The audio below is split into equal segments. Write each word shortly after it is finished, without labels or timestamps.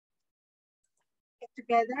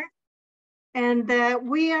together. And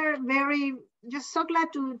we are just so glad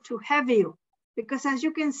to have you, because as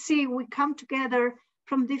you can see, we come together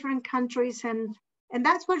from different countries, and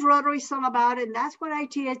that's what Rotary is all about, and that's what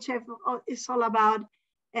ITHF is all about.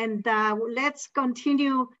 And let's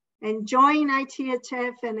continue enjoying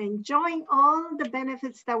ITHF and enjoying all the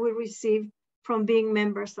benefits that we receive from being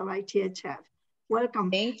members of ITHF.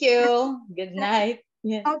 Welcome. Thank you. Good night.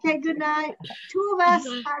 Yeah. Okay, good night. Two of us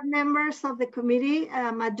are members of the committee.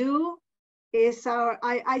 Madhu is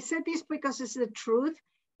I said this because it's the truth.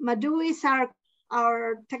 Madhu is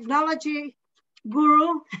our technology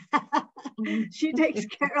guru. She takes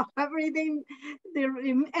care of everything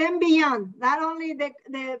and beyond. Not only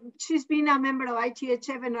she's been a member of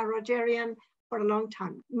ITHF and a Rotarian for a long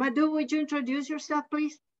time. Madhu, would you introduce yourself,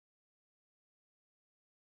 please?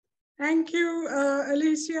 Thank you,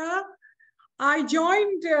 Alicia. I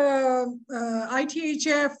joined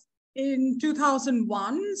ITHF in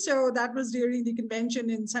 2001. So that was during the convention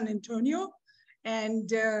in San Antonio. And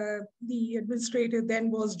the administrator then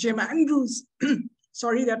was Jim Andrews.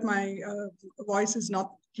 Sorry that my voice is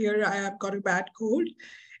not clear. I have got a bad cold.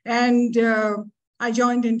 And I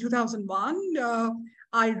joined in 2001.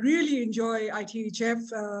 I really enjoy ITHF.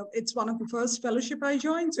 It's one of the first fellowship I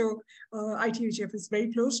joined. So ITHF is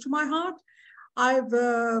very close to my heart. I've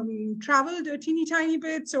traveled a teeny tiny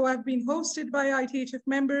bit. So I've been hosted by ITHF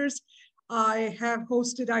members. I have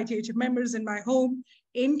hosted ITHF members in my home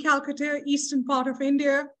in Calcutta, eastern part of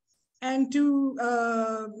India. And to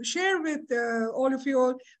share with all of you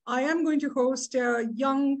all, I am going to host a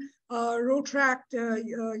young Rotaract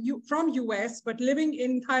from US, but living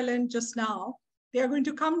in Thailand just now. They are going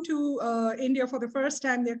to come to India for the first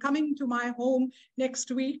time. They're coming to my home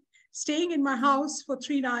next week, staying in my house for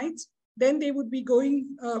 3 nights. Then they would be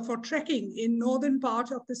going for trekking in northern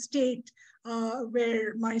part of the state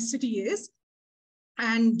where my city is.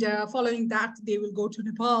 And following that, they will go to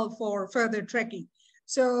Nepal for further trekking.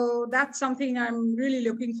 So that's something I'm really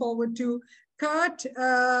looking forward to. Kurt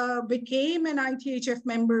became an ITHF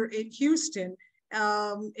member in Houston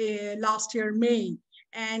last year, May.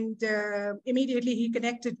 And immediately he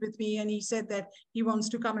connected with me and he said that he wants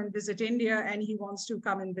to come and visit India and he wants to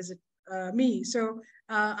come and visit me. So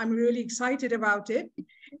I'm really excited about it.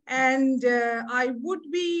 And I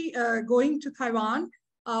would be going to Taiwan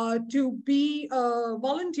to be a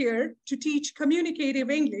volunteer to teach communicative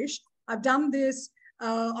English. I've done this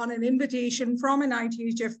on an invitation from an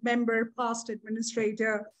ITHF member, past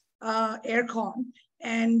administrator, Aircon.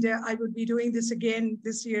 And I would be doing this again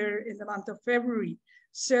this year in the month of February.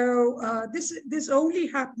 So this only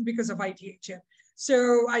happened because of ITHF.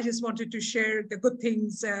 So I just wanted to share the good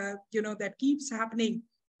things, that keeps happening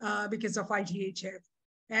because of ITHF.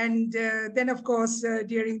 And then, of course,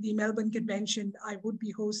 during the Melbourne Convention, I would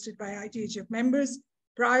be hosted by ITHF members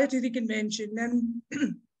prior to the convention and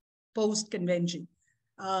post-convention.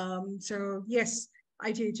 So yes,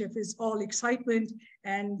 ITHF is all excitement.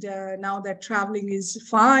 And now that traveling is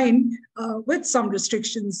fine with some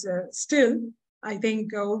restrictions still, I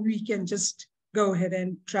think we can just go ahead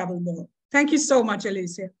and travel more. Thank you so much,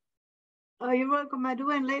 Alicia. Oh, you're welcome,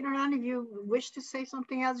 Madhu. And later on, if you wish to say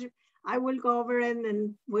something else, I will go over and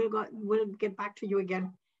then we'll get back to you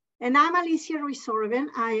again. And I'm Alicia Ruiz-Sorvin.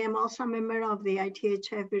 I am also a member of the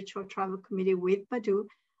ITHF Virtual Travel Committee with Madhu.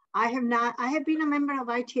 I have been a member of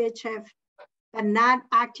ITHF, but not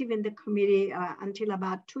active in the committee until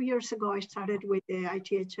about 2 years ago. I started with the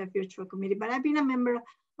ITHF Virtual Committee, but I've been a member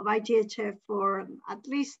of ITHF for at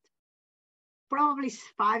least probably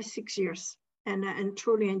 5-6 years and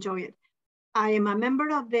truly enjoy it. I am a member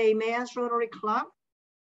of the Emmaus Rotary Club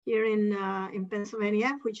here in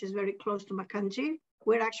Pennsylvania, which is very close to Macungie.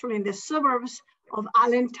 We're actually in the suburbs of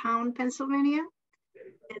Allentown, Pennsylvania.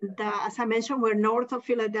 And as I mentioned, we're north of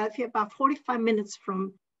Philadelphia, about 45 minutes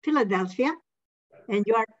from Philadelphia. And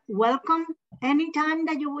you are welcome anytime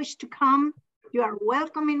that you wish to come. You are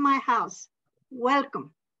welcome in my house.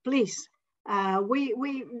 Welcome, please.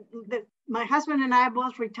 My husband and I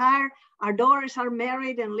both retired. Our daughters are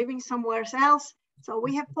married and living somewhere else. So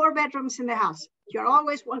we have 4 bedrooms in the house. You're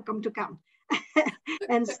always welcome to come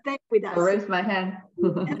and stay with us. I'll raise my hand.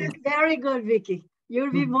 And that's very good, Vicky.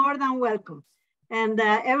 You'll be more than welcome. And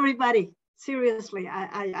everybody, seriously,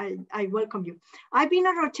 I welcome you. I've been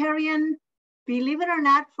a Rotarian, believe it or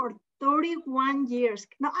not, for 31 years.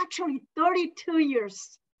 No, actually 32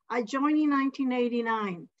 years. I joined in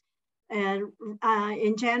 1989. And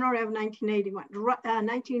in January of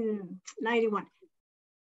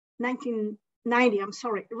 1990, I'm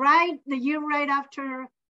sorry, the year right after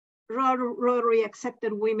Rotary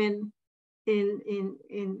accepted women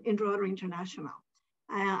in Rotary International.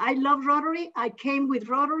 I love Rotary. I came with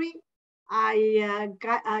Rotary. I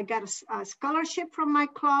got a scholarship from my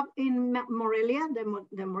club in Morelia,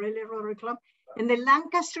 the Morelia Rotary Club. And the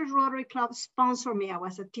Lancaster Rotary Club sponsored me. I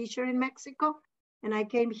was a teacher in Mexico, and I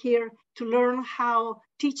came here to learn how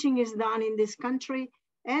teaching is done in this country.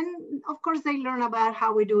 And of course, they learn about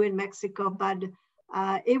how we do in Mexico, but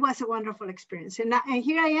it was a wonderful experience. And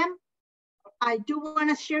here I am. I do want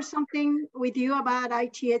to share something with you about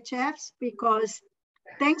ITHFs, because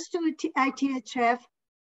thanks to ITHF,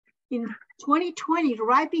 in 2020,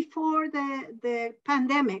 right before the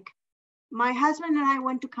pandemic, my husband and I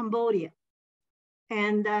went to Cambodia,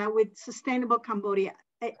 and with Sustainable Cambodia.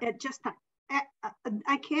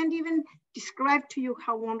 I can't even describe to you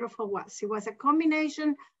how wonderful it was. It was a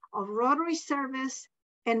combination of Rotary service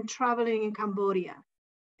and traveling in Cambodia.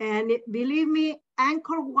 And believe me,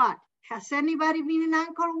 Angkor Wat. Has anybody been in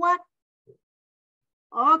Angkor Wat?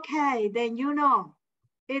 Okay, then you know.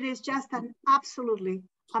 It is just an absolutely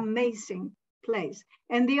amazing place.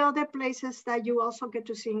 And the other places that you also get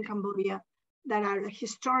to see in Cambodia that are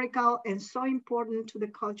historical and so important to the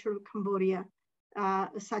culture of Cambodia,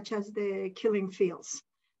 such as the killing fields.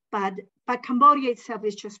 But Cambodia itself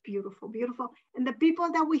is just beautiful, beautiful. And the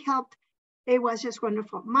people that we helped, it was just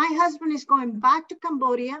wonderful. My husband is going back to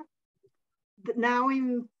Cambodia now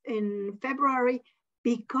in February,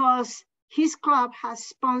 because his club has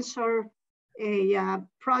sponsored a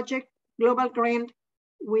project, global grant,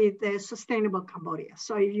 with the Sustainable Cambodia.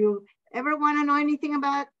 So if you ever want to know anything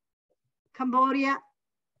about Cambodia,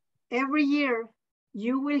 every year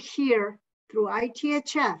you will hear through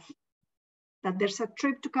ITHF that there's a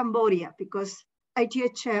trip to Cambodia, because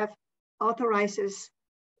ITHF authorizes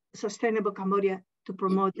Sustainable Cambodia to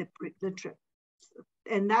promote the trip.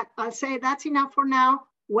 And that, I'll say that's enough for now.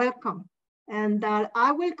 Welcome. And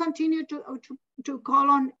I will continue to call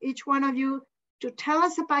on each one of you to tell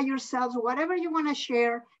us about yourselves, whatever you want to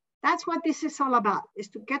share. That's what this is all about, is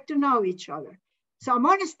to get to know each other. So I'm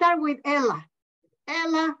going to start with Ella.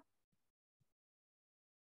 Ella,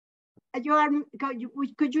 could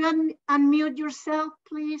you unmute yourself,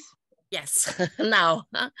 please? Yes, now.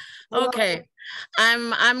 Okay.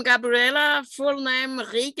 I'm Gabriela, full name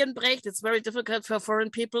Regenbrecht. It's very difficult for foreign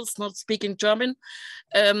peoples not speaking German.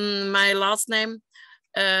 My last name,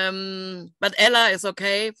 but Ella is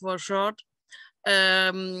okay for short.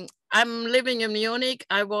 I'm living in Munich.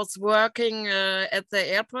 I was working at the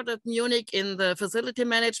airport at Munich in the facility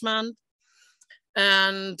management.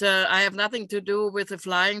 And I have nothing to do with the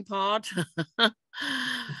flying part.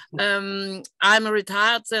 I'm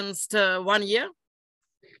retired since 1 year.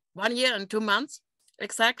 1 year and 2 months,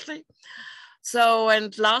 exactly. So,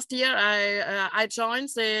 and last year I joined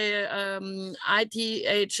the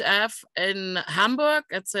ITHF in Hamburg.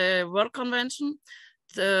 It's a world convention.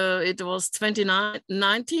 It was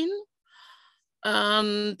 2019.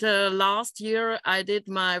 And last year I did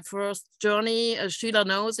my first journey. Sheila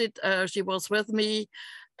knows it. She was with me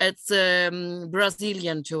at the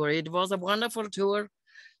Brazilian tour. It was a wonderful tour.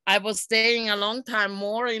 I was staying a long time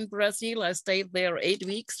more in Brazil. I stayed there 8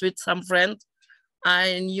 weeks with some friends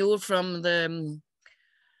I knew from the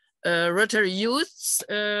Rotary Youths,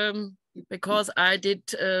 because I did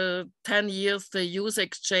 10 years the youth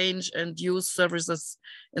exchange and youth services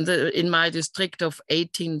in my district of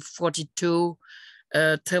 1842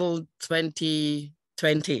 till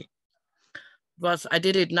 2020. I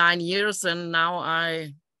did it 9 years, and now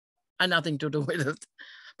I had nothing to do with it.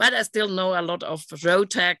 But I still know a lot of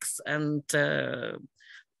Rotex, and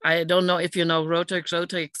I don't know if you know Rotex.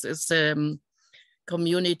 Rotex is a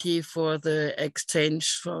community for the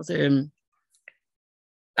exchange, for the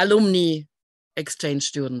alumni exchange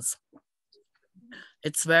students.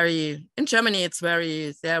 It's very, in Germany,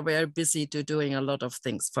 they're very busy to doing a lot of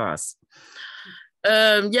things for us.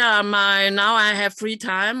 Yeah, now I have free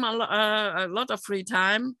time, a lot of free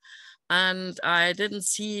time. And I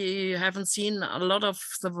haven't seen a lot of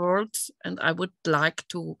the world, and I would like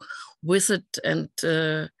to visit and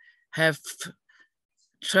have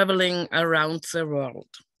traveling around the world.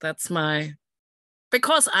 That's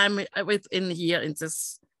because I'm within here in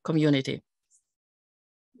this community.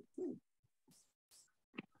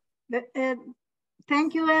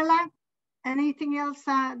 Thank you, Ella. Anything else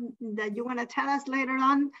that you want to tell us later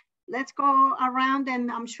on? Let's go around, and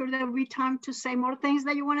I'm sure there will be time to say more things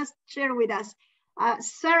that you want to share with us.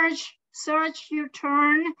 Serge, your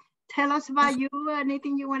turn. Tell us about you,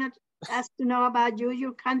 anything you want us to know about you,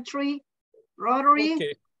 your country, Rotary.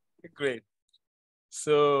 Okay, great.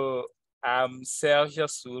 So I'm Serge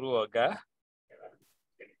Suruoga.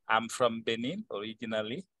 I'm from Benin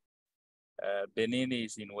originally. Benin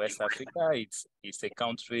is in West Africa. It's a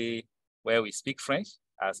country where we speak French.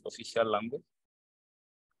 as official language.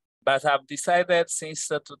 But I've decided since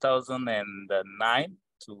 2009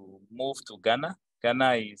 to move to Ghana.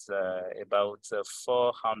 Ghana is about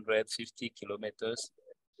 450 kilometers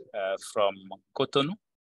from Cotonou.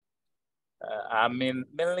 I'm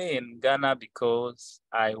mainly in Ghana because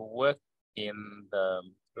I work in the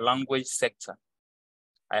language sector.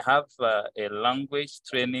 I have a language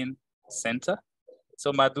training center.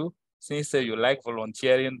 So Madu, since you like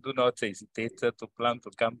volunteering, do not hesitate to plan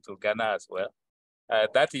to come to Ghana as well.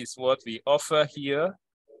 That is what we offer here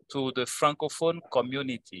to the Francophone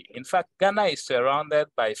community. In fact, Ghana is surrounded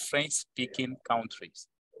by French-speaking countries.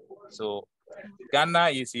 So Ghana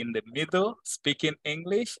is in the middle, speaking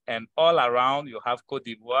English, and all around you have Cote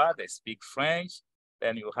d'Ivoire, they speak French.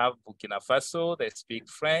 Then you have Burkina Faso, they speak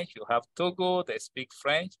French. You have Togo, they speak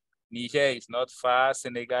French. Niger is not far,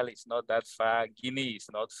 Senegal is not that far, Guinea is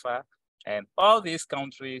not far. And all these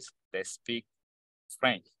countries, they speak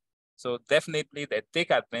French. So definitely they take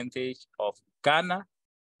advantage of Ghana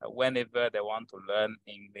whenever they want to learn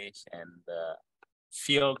English and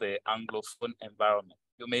feel the Anglophone environment.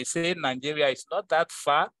 You may say Nigeria is not that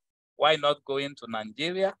far. Why not go into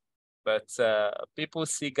Nigeria? But people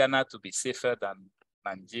see Ghana to be safer than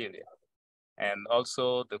Nigeria. And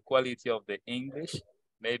also the quality of the English,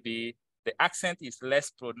 maybe the accent is less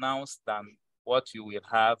pronounced than what you will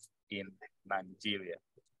have in Nigeria.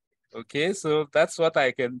 Okay, so that's what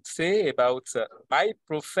I can say about my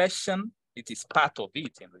profession. It is part of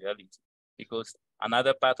it in reality, because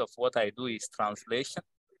another part of what I do is translation,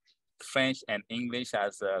 French and English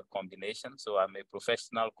as a combination. So I'm a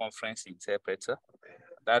professional conference interpreter.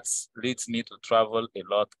 That leads me to travel a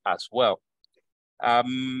lot as well.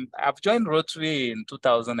 I've joined Rotary in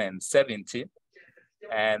 2017,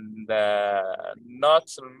 and not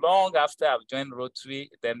long after I've joined Rotary,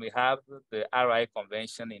 then we have the RI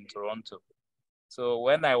convention in Toronto. So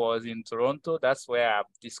when I was in Toronto, that's where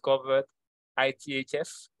I've discovered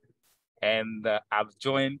ITHF, and I've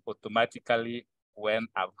joined automatically when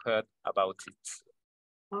I've heard about it.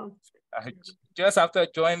 Oh. Just after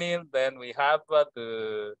joining, then we have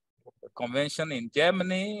the convention in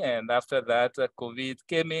Germany, and after that, COVID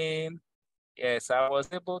came in. Yes, I was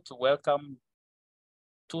able to welcome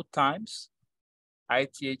 2 times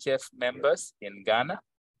ITHF members in Ghana.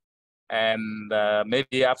 And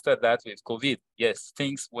maybe after that with COVID, yes,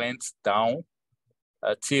 things went down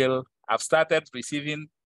till I've started receiving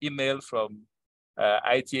email from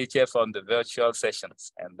ITHF on the virtual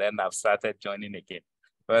sessions, and then I've started joining again.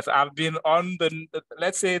 But I've been on the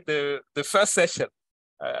let's say the first session.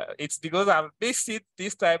 It's because I've missed it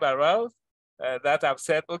this time around that I've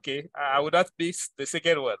said, okay, I would not miss the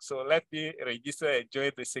second one. So let me register and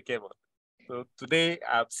join the second one. So today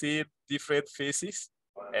I've seen different faces,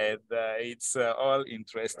 and it's all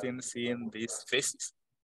interesting seeing these faces.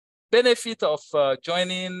 Benefit of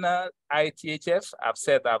joining ITHF, I've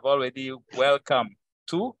said I've already welcomed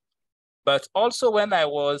 2, but also when I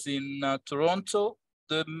was in Toronto,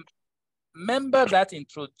 the member that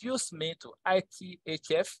introduced me to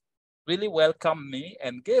ITHF really welcomed me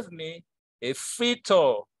and gave me a free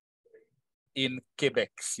tour in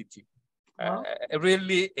Quebec City. Wow.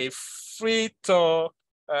 Really a free tour,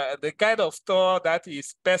 the kind of tour that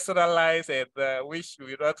is personalized and which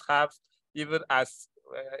we don't have even as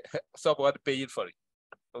someone paying for it,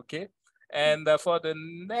 okay? And for the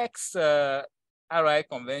next RI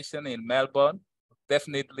convention in Melbourne,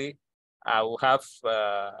 definitely I will have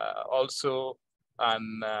also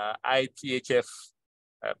an ITHF,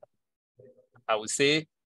 I would say,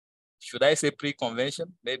 should I say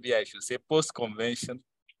pre-convention? Maybe I should say post-convention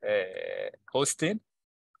hosting.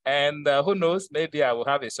 And who knows, maybe I will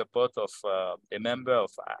have a support of a member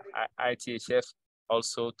of ITHF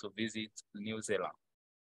also to visit New Zealand.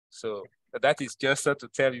 So that is just to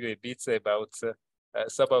tell you a bit about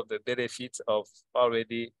some of the benefits of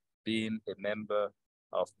already being a member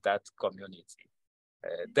of that community.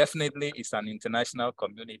 Definitely it's an international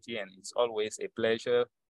community, and it's always a pleasure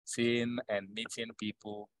seeing and meeting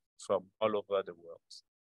people from all over the world.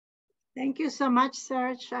 Thank you so much,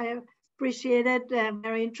 Serge. I appreciate it.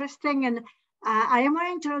 Very interesting. And I am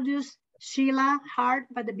going to introduce Sheila Hart,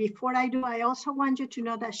 but before I do, I also want you to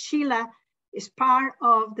know that Sheila is part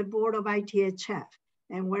of the board of ITHF,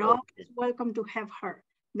 and we're always welcome to have her.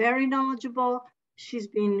 Very knowledgeable. She's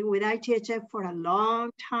been with ITHF for a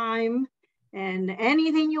long time, and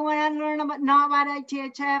anything you want to learn about, know about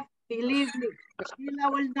ITHF, believe me,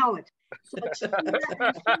 Sheila will know it. But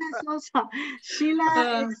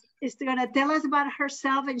Sheila is going to tell us about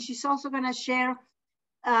herself, and she's also going to share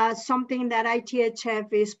something that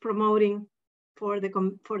ITHF is promoting for the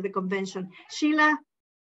convention. Sheila,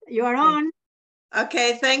 you are on.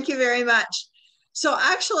 Okay, thank you very much. So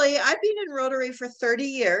actually, I've been in Rotary for 30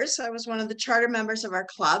 years. I was one of the charter members of our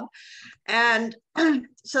club. And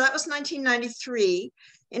so that was 1993.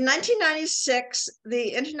 In 1996, the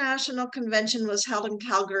International Convention was held in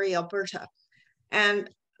Calgary, Alberta. And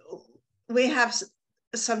we have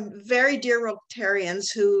some very dear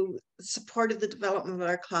Rotarians who supported the development of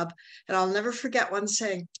our club. And I'll never forget one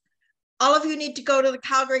saying, all of you need to go to the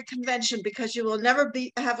Calgary Convention because you will never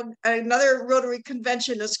have another Rotary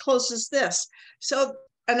convention as close as this. So,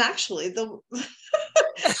 and actually the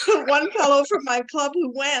one fellow from my club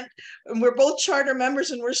who went, and we're both charter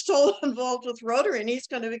members and we're still involved with Rotary, and he's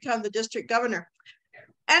going to become the district governor.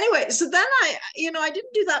 Anyway, so then I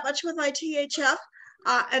didn't do that much with ITHF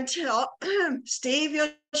until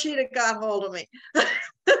Steve Yoshida got hold of me.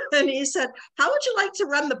 And he said, how would you like to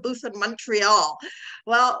run the booth in Montreal?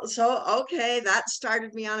 Well, so, okay, that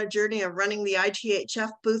started me on a journey of running the ITHF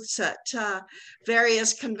booths at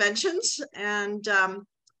various conventions, and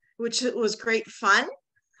which was great fun.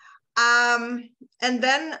 And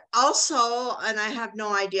then also, and I have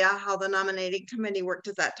no idea how the nominating committee worked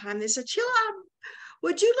at that time, they said, Sheila,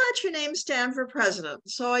 would you let your name stand for president?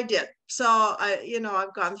 So I did. So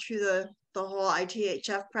I've gone through the whole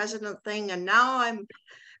ITHF president thing, and now I'm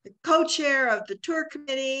the co-chair of the tour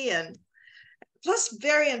committee, and plus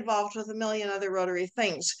very involved with a million other Rotary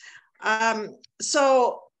things.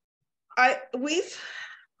 So we've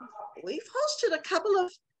hosted a couple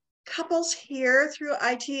of couples here through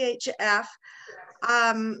ITHF.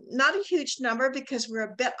 Not a huge number because we're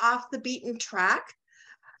a bit off the beaten track.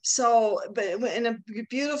 So, but in a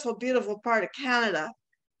beautiful, beautiful part of Canada.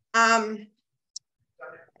 But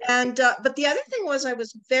the other thing was I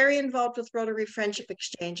was very involved with Rotary Friendship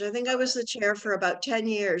Exchange. I think I was the chair for about 10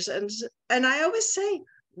 years. And I always say,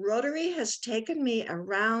 Rotary has taken me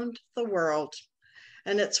around the world,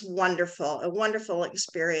 and it's wonderful, a wonderful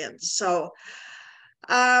experience. So,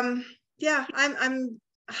 yeah,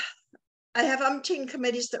 I have umpteen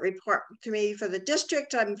committees that report to me for the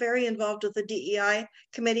district. I'm very involved with the DEI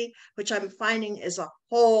committee, which I'm finding is a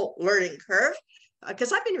whole learning curve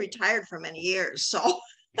because I've been retired for many years. So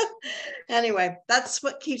anyway, that's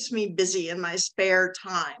what keeps me busy in my spare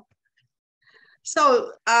time.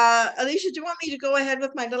 So Alicia, do you want me to go ahead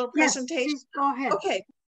with my little presentation? Yes, please go ahead. Okay.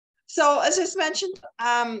 So as I mentioned,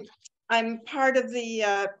 I'm part of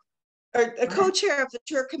the a co-chair of the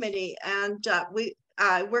tour committee, and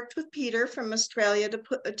I worked with Peter from Australia to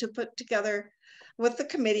put together with the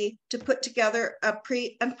committee to put together a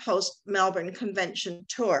pre and post Melbourne convention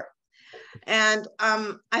tour. And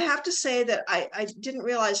I have to say that I didn't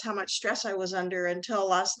realize how much stress I was under until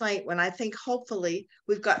last night, when I think hopefully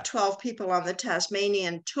we've got 12 people on the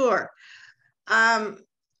Tasmanian tour.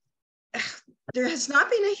 There has not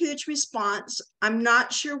been a huge response. I'm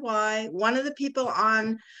not sure why. One of the people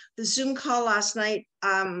on the Zoom call last night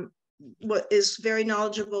is very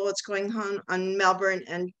knowledgeable what's going on Melbourne,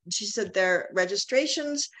 and she said their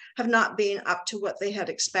registrations have not been up to what they had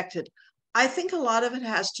expected. I think a lot of it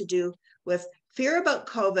has to do with fear about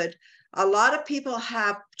COVID. A lot of people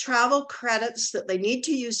have travel credits that they need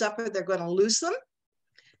to use up or they're going to lose them,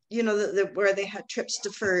 you know, where they had trips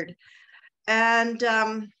deferred. And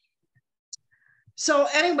so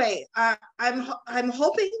anyway, I'm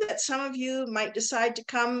hoping that some of you might decide to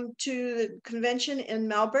come to the convention in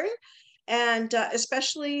Melbourne, and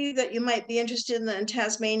especially that you might be interested in the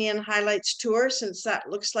Tasmanian Highlights Tour, since that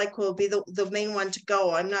looks like will be the main one to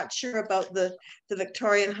go. I'm not sure about the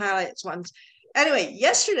Victorian Highlights ones. Anyway,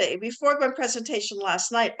 yesterday, before my presentation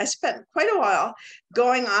last night, I spent quite a while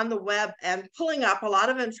going on the web and pulling up a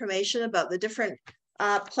lot of information about the different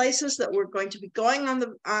places that we're going to be going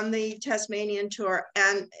on the Tasmanian tour,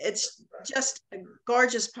 and it's just a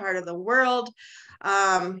gorgeous part of the world.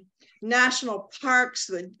 National parks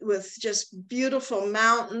with just beautiful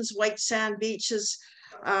mountains, white sand beaches,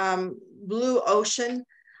 blue ocean.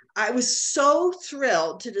 I was so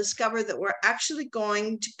thrilled to discover that we're actually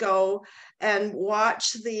going to go and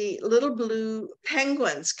watch the little blue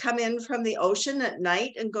penguins come in from the ocean at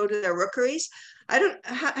night and go to their rookeries.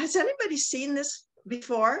 Has anybody seen this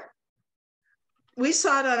before? We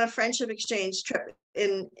saw it on a friendship exchange trip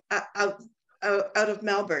out of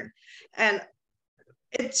Melbourne, and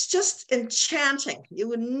it's just enchanting. You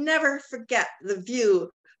would never forget the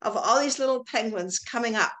view of all these little penguins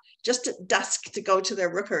coming up just at dusk to go to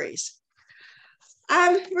their rookeries.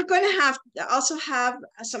 We're going to also have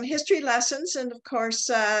some history lessons, and of course,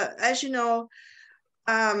 as you know,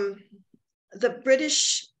 the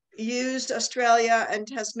British used Australia and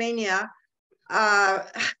Tasmania.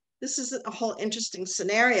 This is a whole interesting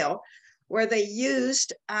scenario where they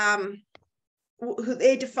used who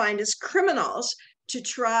they defined as criminals, to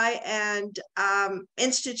try and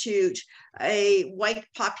institute a white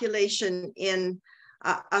population in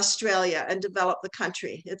Australia and develop the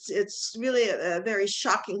country. It's really a very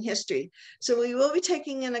shocking history. So we will be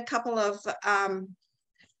taking in a couple of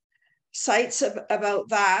sites about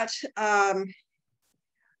that.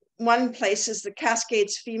 One place is the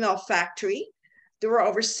Cascades Female Factory. There were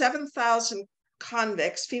over 7,000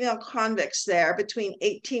 convicts, female convicts there between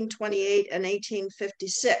 1828 and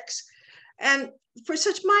 1856. And for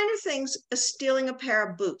such minor things as stealing a pair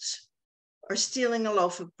of boots or stealing a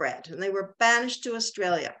loaf of bread, and they were banished to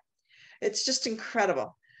Australia. It's just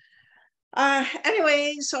incredible.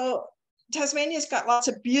 Anyway, so Tasmania's got lots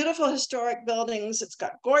of beautiful historic buildings. It's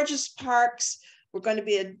got gorgeous parks. We're going to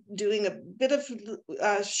be doing a bit of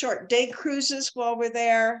short day cruises while we're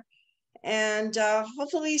there, and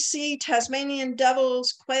hopefully see Tasmanian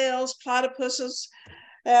devils, quails, platypuses,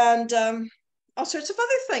 and all sorts of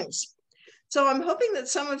other things. So I'm hoping that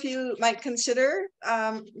some of you might consider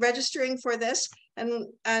registering for this,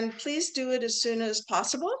 and please do it as soon as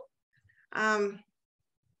possible.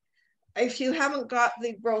 If you haven't got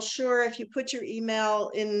the brochure, if you put your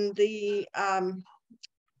email in the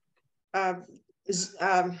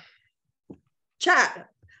chat,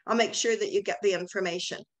 I'll make sure that you get the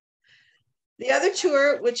information. The other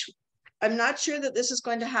tour, which I'm not sure that this is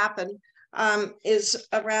going to happen, is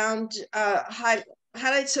around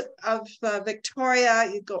highlights of Victoria.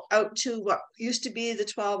 You go out to what used to be the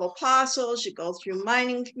 12 Apostles, you go through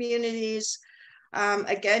mining communities.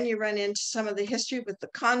 Again, you run into some of the history with the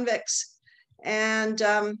convicts, and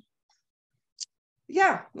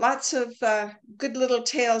yeah, lots of good little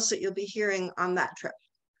tales that you'll be hearing on that trip.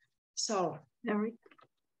 So, very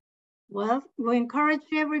well. We encourage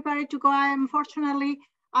everybody to go. Unfortunately,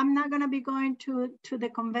 I'm not going to be going to the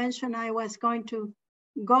convention. I was going to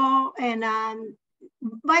go, and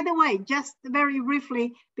by the way, just very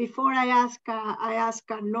briefly before I ask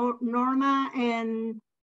Norma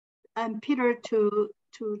and Peter to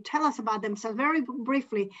tell us about themselves very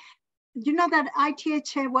briefly. You know that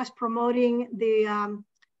ITHF was promoting the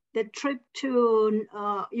trip to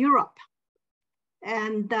Europe,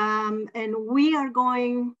 and we are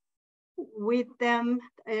going with them,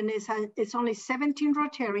 and it's only 17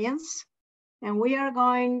 Rotarians, and we are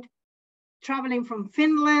traveling from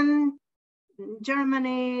Finland,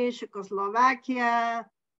 Germany, Czechoslovakia,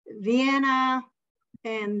 Vienna,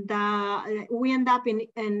 and we end up in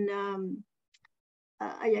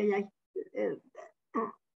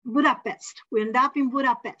Budapest. We end up in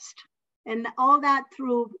Budapest, and all that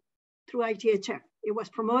through ITHF. It was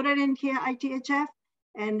promoted in here, ITHF,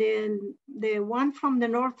 and then the one from the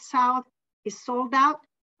north-south is sold out.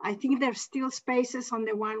 I think there's still spaces on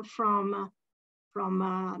the one from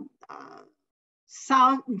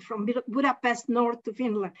south, from Budapest north to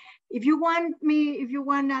Finland. If you want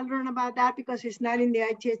to learn about that, because it's not in the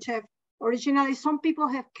ITHF originally, some people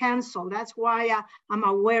have canceled. That's why I'm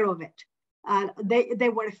aware of it. They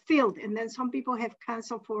were filled, and then some people have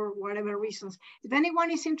canceled for whatever reasons. If anyone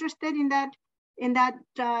is interested in that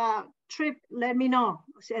trip, let me know,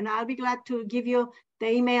 and I'll be glad to give you the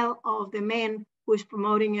email of the man who is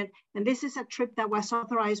promoting it. And this is a trip that was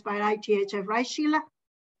authorized by ITHF, right, Sheila?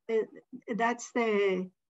 That's the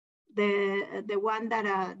one that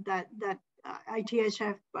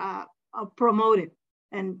ITHF promoted,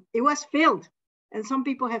 and it was filled, and some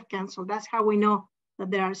people have canceled. That's how we know that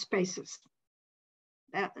there are spaces.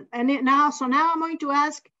 Now I'm going to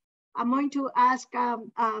ask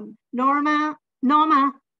Norma.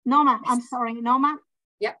 I'm sorry, Norma.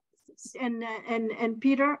 Yeah. And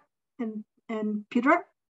Peter and Peter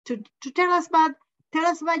to tell us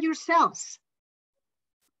about yourselves.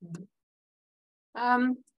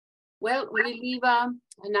 Well, we live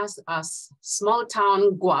in a small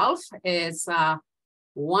town, Guelph. It's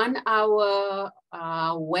 1 hour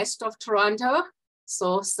west of Toronto.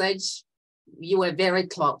 So you were very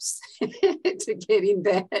close to get in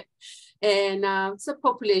there. And it's a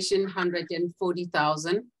population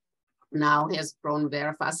 140,000. Now has grown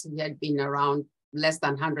very fast. We had been around less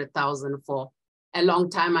than 100,000 for a long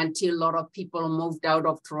time, until a lot of people moved out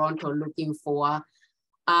of Toronto looking for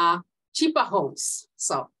cheaper homes.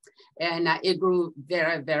 So, and it grew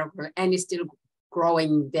very, very, and it's still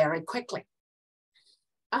growing very quickly.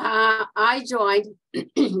 I joined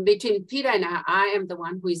between Peter and I am the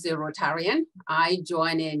one who is a Rotarian. I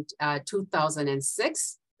joined in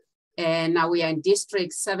 2006, and now we are in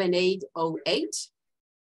District 7808.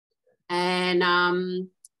 And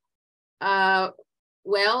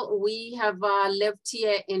well, we have lived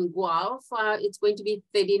here in Guelph. It's going to be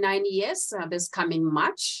 39 years this coming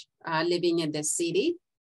March, living in the city.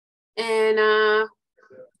 And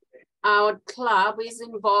our club is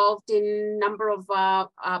involved in a number of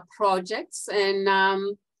projects,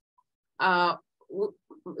 and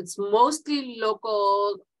it's mostly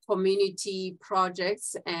local community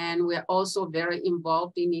projects, and we're also very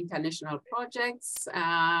involved in international projects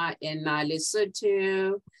in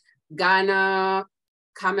Lesotho, Ghana,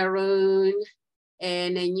 Cameroon,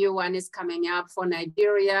 and a new one is coming up for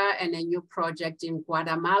Nigeria, and a new project in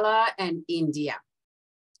Guatemala and India.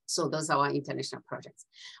 So those are our international projects.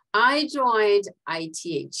 I joined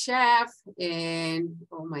ITHF in,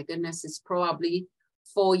 oh my goodness, it's probably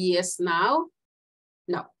 4 years now.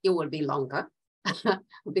 No, it will be longer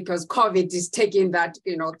because COVID is taking that,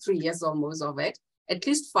 3 years almost of it, at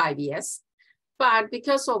least 5 years. But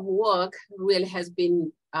because of work really has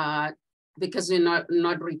been, because we're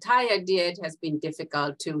not retired yet, has been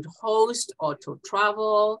difficult to host or to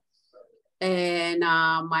travel. And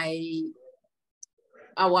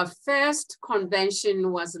our first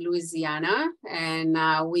convention was Louisiana, and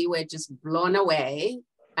we were just blown away.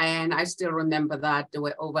 And I still remember that there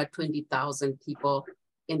were over 20,000 people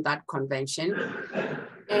in that convention.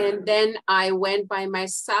 And then I went by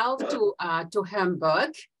myself to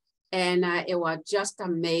Hamburg, and it was just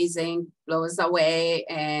amazing, blows away.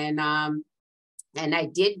 And I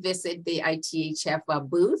did visit the ITHF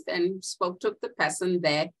booth and spoke to the person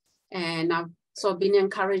there. And so I've been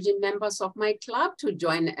encouraging members of my club to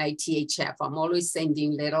join ITHF. I'm always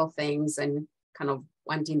sending little things and kind of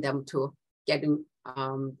wanting them to get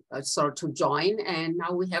sort to join. And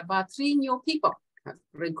now we have 3 new people. I've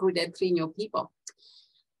recruited 3 new people.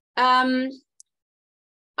 I'm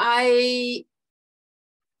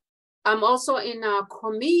also in a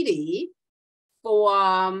committee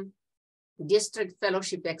for District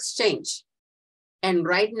Fellowship Exchange. And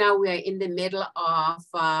right now we are in the middle of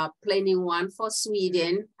planning one for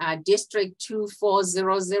Sweden, District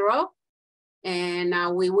 2400.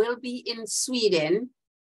 And we will be in Sweden.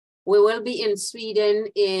 We will be in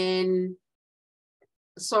Sweden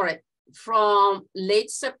from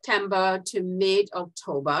late September to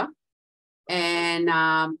mid-October. And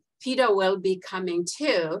Peter will be coming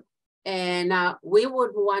too. And we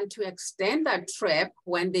would want to extend that trip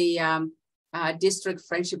when the District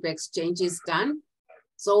Friendship Exchange is done.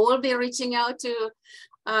 So we'll be reaching out to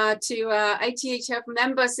ITHF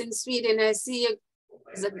members in Sweden. I see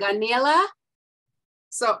Ganela.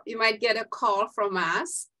 So you might get a call from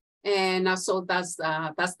us. And so that's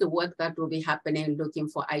the work that will be happening, looking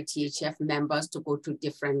for ITHF members to go to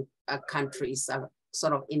different countries,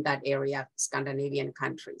 sort of in that area, Scandinavian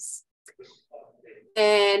countries.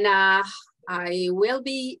 And I will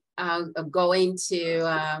be going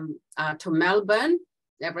to Melbourne.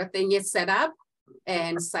 Everything is set up,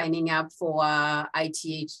 and signing up for a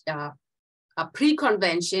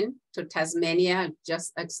pre-convention to Tasmania.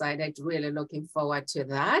 Just excited, really looking forward to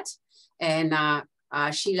that. And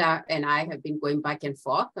Sheila and I have been going back and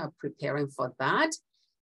forth, preparing for that.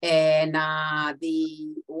 And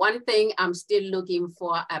the one thing, I'm still looking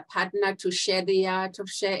for a partner to share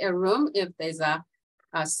a room. If there's a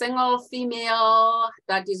single female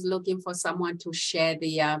that is looking for someone to share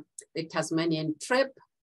the Tasmanian trip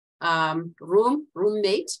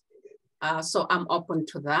roommate. So I'm open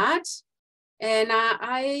to that. And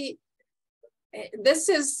I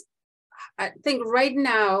think right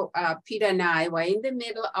now, Peter and I were in the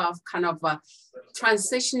middle of kind of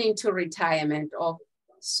transitioning to retirement or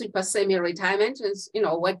super semi-retirement, is,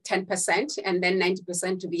 work 10% and then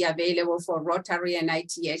 90% to be available for Rotary and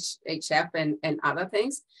ITHF and other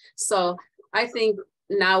things. So I think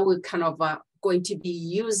now we're kind of going to be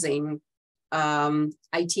using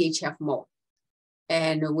ITHF more.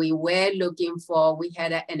 And we were looking for, we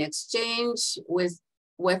had an exchange with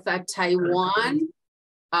Taiwan,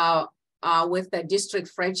 with the District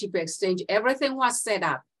Friendship Exchange. Everything was set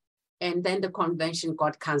up, and then the convention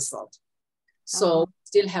got canceled. So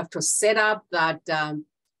still have to set up that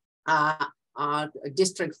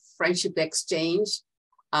District Friendship Exchange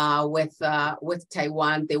with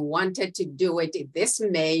Taiwan. They wanted to do it this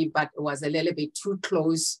May, but it was a little bit too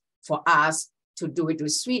close for us to do it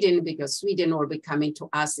with Sweden, because Sweden will be coming to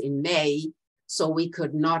us in May. So we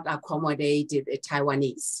could not accommodate the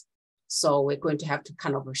Taiwanese. So we're going to have to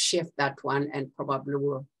kind of shift that one, and probably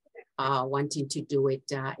we're wanting to do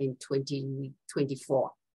it in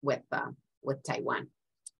 2024 with Taiwan.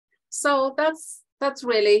 So that's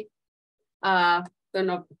really, kind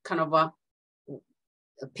of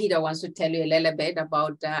Peter wants to tell you a little bit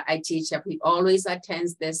about ITHF. He always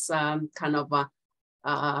attends this kind of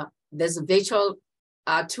this virtual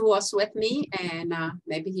tours with me, and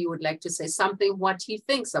maybe he would like to say something, what he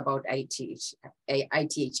thinks about ITHF.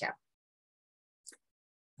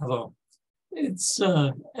 Hello. It's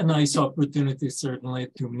a nice opportunity, certainly,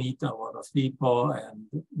 to meet a lot of people, and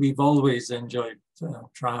we've always enjoyed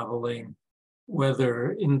traveling,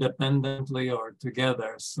 whether independently or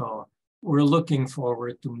together. So we're looking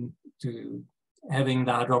forward to having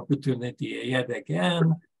that opportunity yet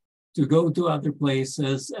again, to go to other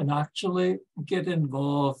places and actually get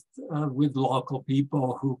involved with local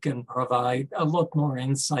people who can provide a lot more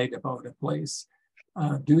insight about a place.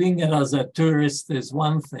 Doing it as a tourist is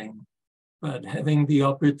one thing, but having the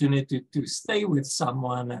opportunity to stay with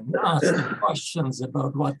someone and ask them questions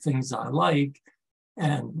about what things are like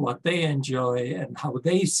and what they enjoy and how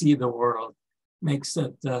they see the world makes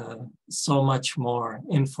it so much more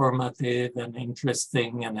informative and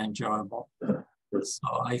interesting and enjoyable. So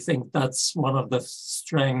I think that's one of the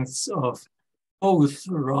strengths of both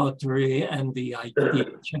Rotary and the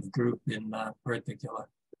ITHF group in particular.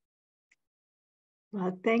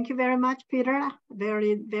 Well, thank you very much, Peter.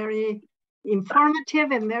 Very, very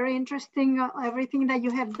informative and very interesting, everything that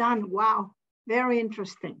you have done. Wow, very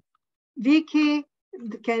interesting. Vicky,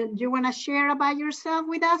 do you want to share about yourself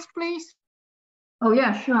with us, please? Oh,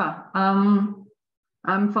 yeah, sure.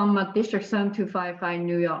 I'm from District 7255,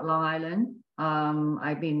 New York, Long Island.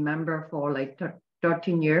 I've been member for like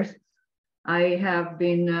 13 years. I have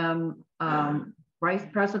been vice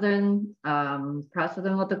president,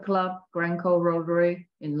 president of the club, Grand Co Rotary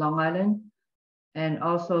in Long Island, and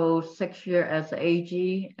also 6 years as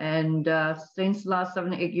AG. And since last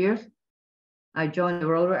 7 or 8 years, I joined the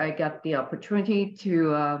Rotary. I got the opportunity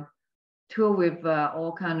to tour with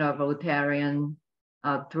all kind of Rotarian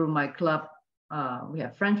through my club. We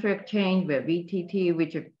have Friendship Exchange, we have VTT,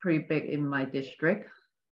 which is pretty big in my district.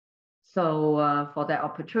 So for that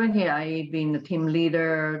opportunity, I've been the team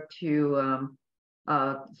leader to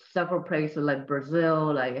several places like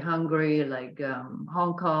Brazil, like Hungary, like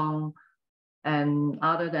Hong Kong. And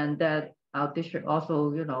other than that, our district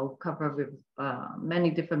also, you know, covered with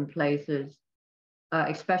many different places,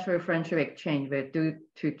 especially Friendship Exchange with 2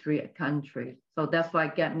 to 3 countries. So that's why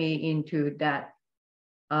got me into that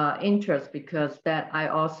interest, because that I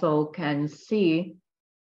also can see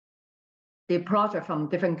the project from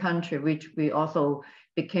different countries, which we also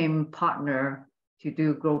became partner to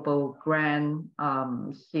do global grant,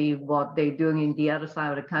 see what they're doing in the other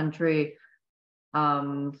side of the country.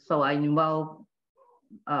 So I involve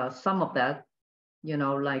some of that, you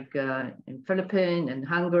know, like in Philippines and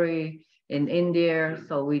Hungary, in India.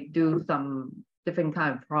 So we do some different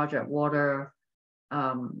kind of project, water,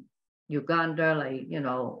 Uganda, like, you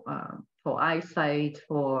know, for eyesight,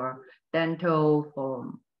 for dental,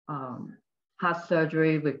 for heart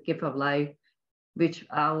surgery with Gift of Life, which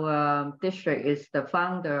our district is the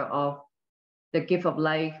founder of the Gift of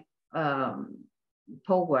Life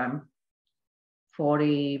program.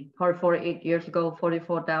 Probably 48 years ago,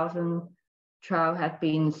 44,000 child have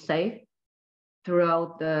been saved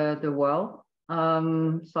throughout the world.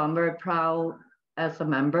 So I'm very proud as a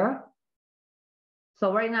member.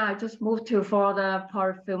 So right now I just moved to Florida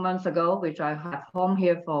a few months ago, which I have home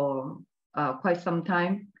here for quite some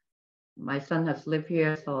time. My son has lived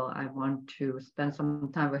here, so I want to spend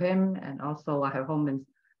some time with him. And also I have home in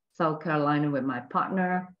South Carolina with my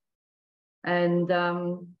partner. And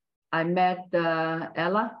I met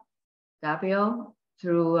Ella, Gabriel,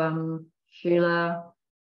 through Sheila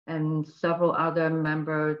and several other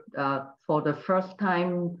members for the first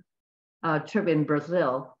time trip in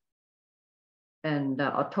Brazil in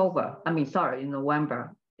in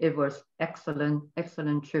November. It was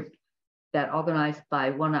excellent trip that organized by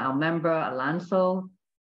one of our members, Alonso,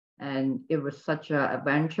 and it was such an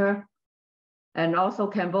adventure. And also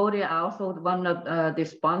Cambodia, I also one of the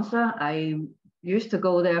sponsor. I used to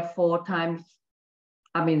go there 4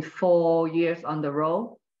 years on the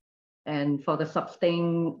road, and for the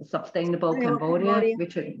sustainable Cambodia,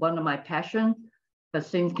 which is one of my passions. But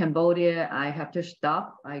since Cambodia, I have to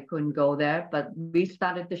stop. I couldn't go there, but we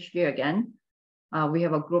started this year again. We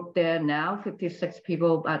have a group there now, 56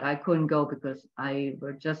 people, but I couldn't go because I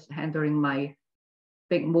was just handling my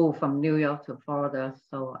big move from New York to Florida.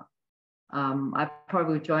 So I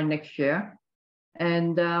probably will join next year.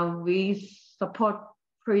 And we support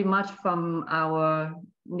pretty much from our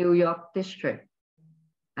New York district.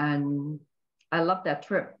 And I love that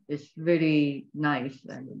trip. It's really nice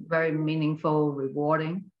and very meaningful,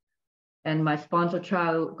 rewarding. And my sponsor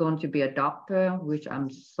child going to be a doctor, which I'm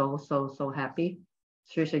so happy.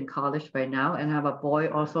 She's in college right now, and I have a boy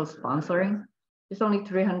also sponsoring. It's only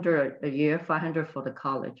 $300 a year, $500 for the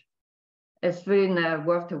college. It's really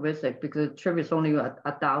worth to visit because the trip is only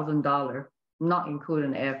 $1,000, not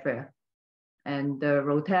including airfare. And the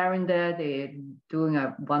Rotarian there, they're doing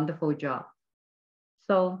a wonderful job.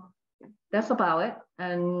 So that's about it.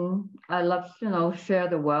 And I love, share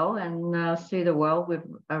the world and see the world with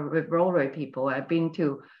Rotary people. I've been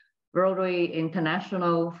to Rotary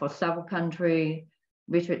International for several countries,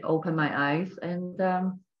 which would open my eyes, and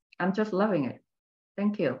I'm just loving it.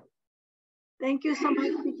 Thank you. Thank you so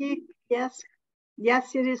much, Vicky. Yes,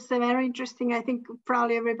 it is very interesting. I think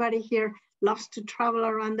probably everybody here loves to travel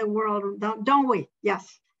around the world, don't we?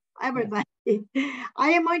 Yes, everybody. Yes. I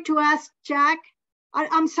am going to ask Jack,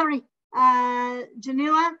 I'm sorry,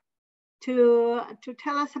 Janila, to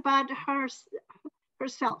tell us about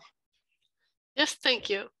herself. Yes, thank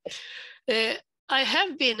you. I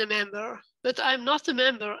have been a member, but I'm not a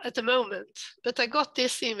member at the moment. But I got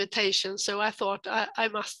this invitation, so I thought I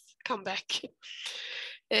must come back.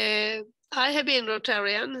 I have been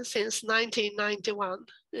Rotarian since 1991,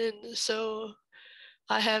 and so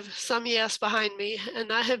I have some years behind me,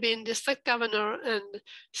 and I have been district governor, and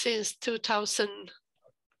since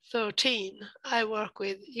 2013, I work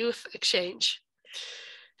with youth exchange.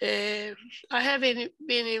 I have been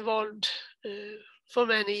involved for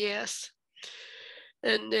many years,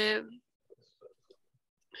 and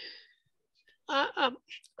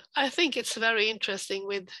I think it's very interesting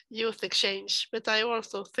with youth exchange, but I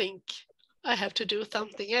also think I have to do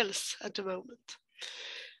something else at the moment.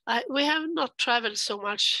 We have not traveled so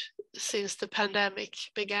much since the pandemic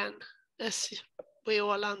began, as we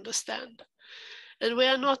all understand. And we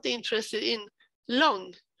are not interested in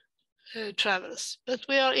long travels, but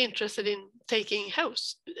we are interested in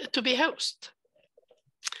to be host.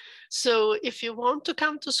 So if you want to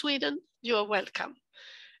come to Sweden, you are welcome.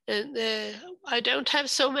 And I don't have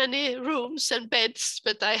so many rooms and beds,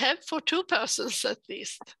 but I have for 2 persons at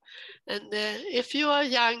least. And if you are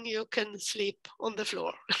young, you can sleep on the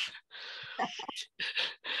floor.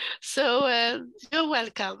 So you're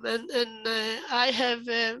welcome. And I have,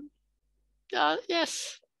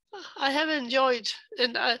 yes, I have enjoyed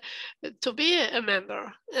to be a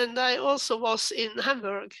member. And I also was in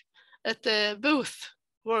Hamburg at the booth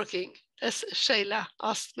working, as Sheila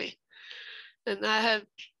asked me. And I have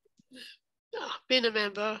been a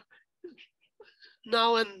member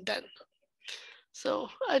now and then.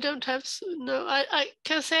 So I don't have, no, I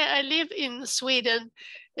can say I live in Sweden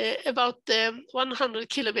about 100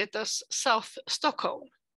 kilometers south Stockholm.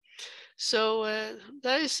 So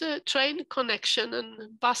there is a train connection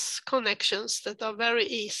and bus connections that are very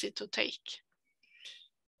easy to take.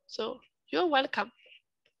 So you're welcome.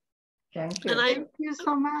 Thank you. Thank you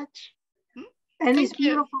so much. And it's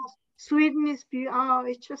beautiful. Sweden is beautiful. Oh,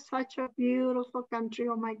 it's just such a beautiful country.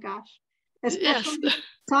 Oh my gosh. Especially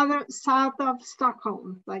south of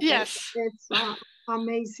Stockholm. Like yes. It's an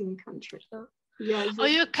amazing country. Yeah, are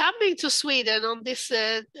you coming to Sweden on this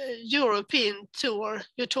European tour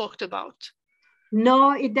you talked about?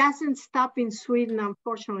 No, it doesn't stop in Sweden,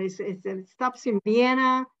 unfortunately. It stops in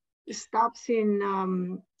Vienna. It stops in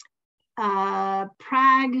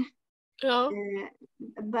Prague. Yeah.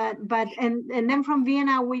 And then from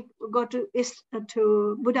Vienna we go to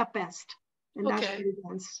Budapest, and that's where it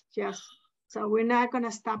ends. Yes, so we're not going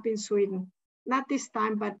to stop in Sweden, not this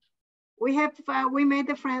time. But we made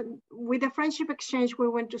the with the friendship exchange. We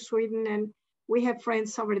went to Sweden, and we have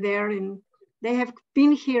friends over there, and they have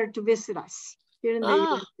been here to visit us here in the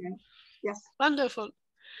US. Yes, wonderful.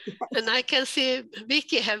 Yes. And I can see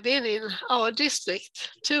Vicky have been in our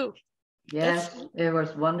district too. Yes, it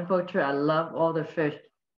was wonderful too. I love all the fish.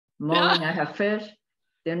 Morning I have fish,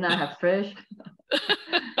 dinner I have fish.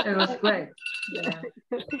 It was great. Yeah.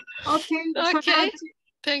 Okay. Okay. So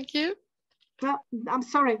thank you. Well, I'm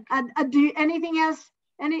sorry. Do you, anything else?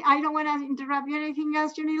 I don't want to interrupt you. Anything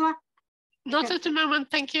else, Janila? Not at the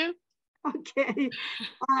moment. Thank you. Okay.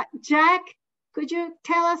 Jack, could you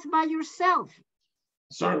tell us about yourself?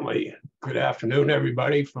 Certainly. Good afternoon,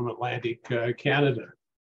 everybody from Atlantic Canada.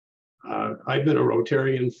 I've been a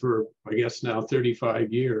Rotarian for, I guess now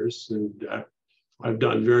 35 years, and I've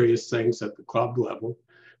done various things at the club level,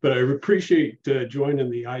 but I appreciate joining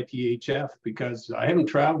the ITHF because I haven't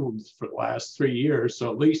traveled for the last 3 years. So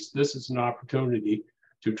at least this is an opportunity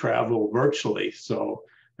to travel virtually. So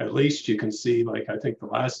at least you can see, like, I think the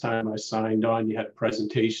last time I signed on, you had a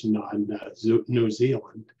presentation on New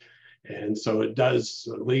Zealand. And so it does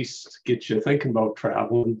at least get you thinking about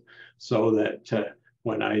traveling so that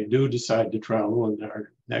when I do decide to travel, and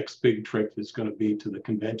our next big trip is going to be to the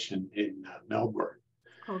convention in Melbourne.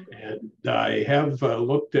 Okay. And I have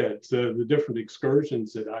looked at the different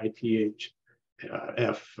excursions that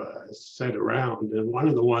ITHF set around. And one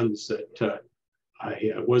of the ones that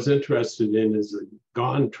I was interested in is a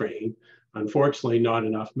GONE train. Unfortunately, not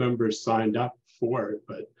enough members signed up for it,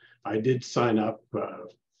 but I did sign up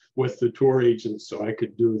with the tour agents so I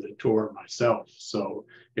could do the tour myself. So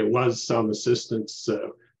it was some assistance,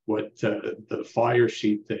 what the flyer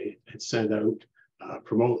sheet they had sent out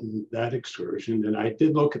promoting that excursion. And I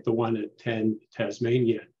did look at the one at 10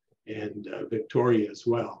 Tasmania and Victoria as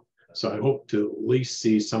well. So I hope to at least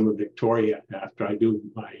see some of Victoria after I do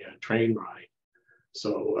my train ride.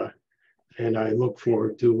 So, and I look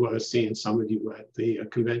forward to seeing some of you at the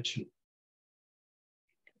convention.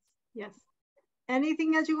 Yes.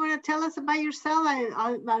 Anything else you want to tell us about yourself?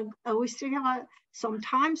 We still have some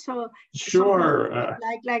time, so sure.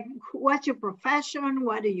 Like, what's your profession?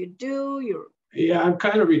 What do you do? Yeah, I'm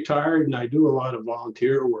kind of retired, and I do a lot of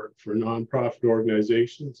volunteer work for nonprofit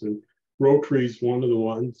organizations, and Rotary is one of the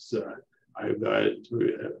ones. I've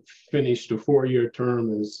finished a 4-year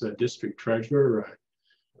term as district treasurer. I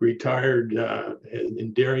retired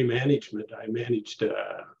in dairy management. I managed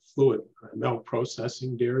fluid milk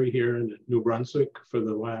processing dairy here in New Brunswick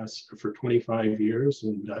for 25 years.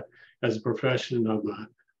 And as a profession, I'm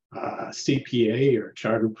a CPA, or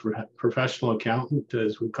Chartered Professional Accountant,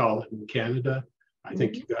 as we call it in Canada. I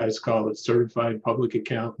think you guys call it Certified Public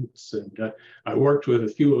Accountants. And I worked with a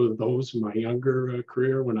few of those in my younger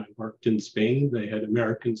career when I worked in Spain. They had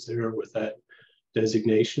Americans there with that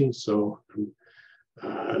designation. So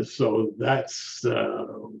that's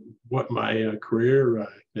what my career.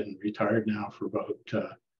 I've been retired now for about,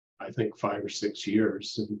 I think, 5 or 6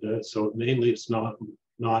 years. And so mainly it's not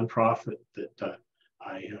nonprofit that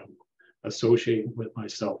I associate with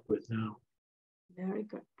myself with now. Very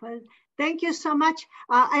good. Well, thank you so much.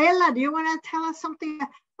 Ella, do you want to tell us something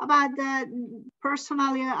about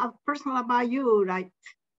personal about you? Like,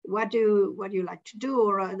 what do you like to do,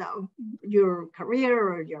 or your career,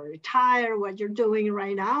 or you're retired, what you're doing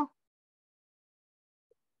right now?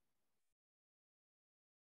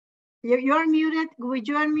 You're muted. Would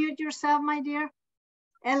you unmute yourself, my dear?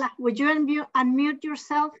 Ella, would you unmute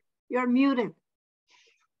yourself? You're muted.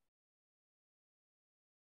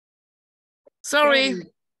 Sorry.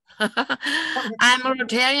 I'm a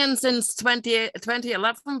Rotarian since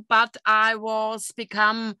 2011, but I was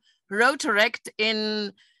become Rotarect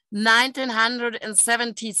in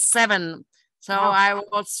 1977. So wow. I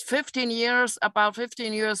was about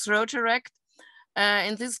 15 years Rotarect.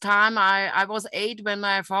 In this time, I was 8 when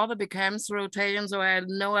my father became Rotarian, so I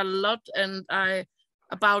know a lot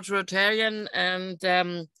about Rotarian, and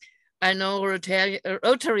I know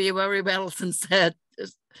Rotary very well since that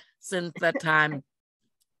time.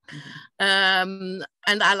 And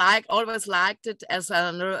I always liked it as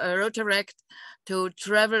a Rotarect to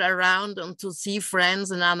travel around and to see friends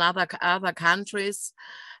in other countries.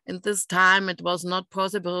 In this time, it was not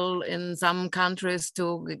possible in some countries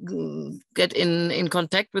to get in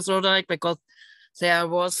contact with Rotarect because there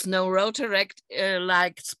was no Rotarect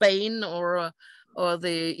like Spain or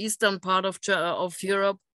the eastern part of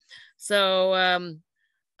Europe. So,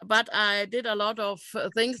 but I did a lot of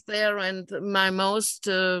things there, and my most,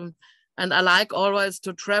 and I like always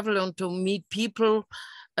to travel and to meet people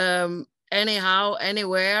anyhow,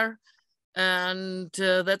 anywhere. And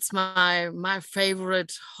that's my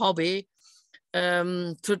favorite hobby,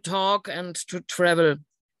 to talk and to travel.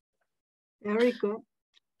 Very good.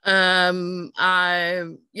 I'm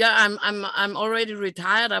already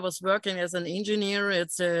retired. I was working as an engineer.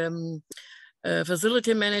 It's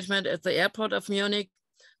facility management at the airport of Munich.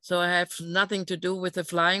 So I have nothing to do with the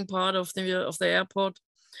flying part of the airport.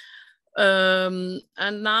 And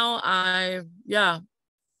now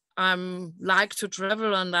I'm like to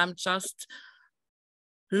travel, and I'm just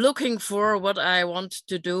looking for what I want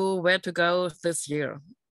to do, where to go this year.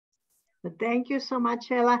 Thank you so much,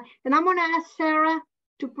 Ella. And I'm going to ask Sarah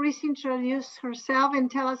to please introduce herself and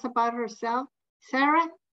tell us about herself. Sarah?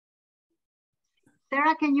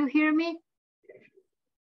 Sarah, can you hear me?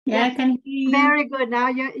 Yeah, yes. I can hear you. Very good. Now,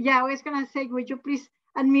 I was going to say, would you please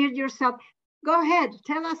unmute yourself? Go ahead.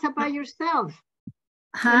 Tell us about yourself.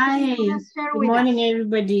 Hi. Good morning,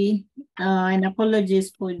 everybody. And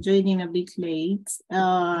apologies for joining a bit late.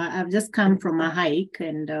 I've just come from a hike,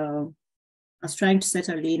 and I was trying to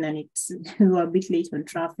settle in, and we were a bit late on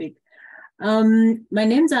traffic. My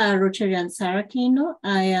name's Rotarian Sarah Kino.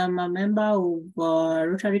 I am a member of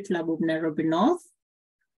Rotary Club of Nairobi North,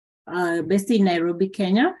 based in Nairobi,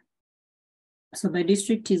 Kenya. So my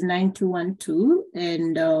district is 9212,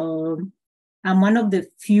 and I'm one of the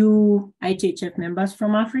few ITHF members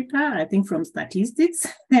from Africa. I think from statistics,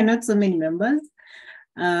 there are not so many members.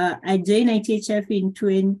 I joined ITHF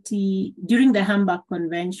during the Hamburg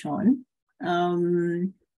Convention,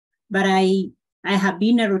 but I have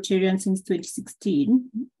been a Rotarian since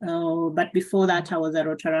 2016. But before that, I was a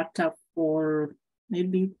Rotaractor for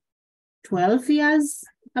maybe 12 years.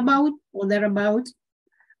 about or thereabout.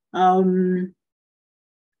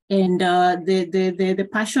 And the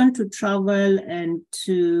passion to travel and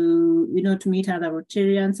to, to meet other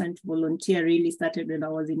Rotarians and to volunteer really started when I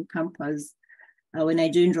was in campus, when I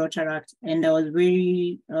joined Rotaract. And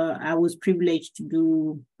I was privileged to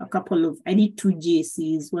do I did 2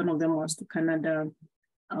 GACs. One of them was to Canada,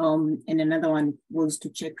 and another one was to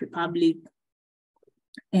Czech Republic.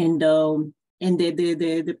 And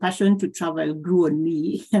the passion to travel grew on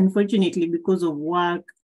me. Unfortunately, because of work,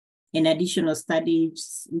 in additional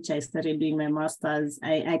studies, which I started doing my master's,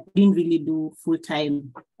 I didn't really do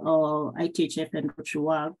full-time ITHF and Rotary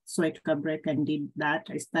work. So I took a break and did that.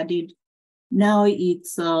 I studied. Now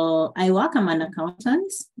I work, I'm an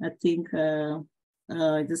accountant. I think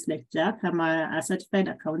just like Jack, I'm a certified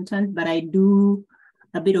accountant, but I do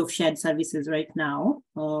a bit of shared services right now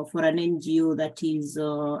for an NGO that is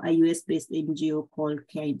a US-based NGO called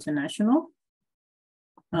Care International.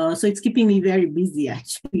 So it's keeping me very busy,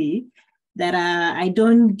 actually, that I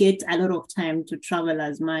don't get a lot of time to travel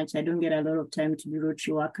as much. I don't get a lot of time to do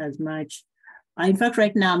Rotary work as much. In fact,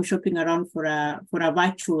 right now I'm shopping around for a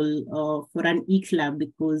virtual, for an e-club,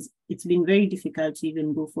 because it's been very difficult to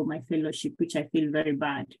even go for my fellowship, which I feel very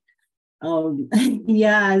bad.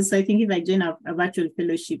 Yeah, so I think if I join a virtual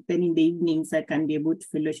fellowship, then in the evenings I can be able to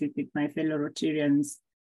fellowship with my fellow Rotarians.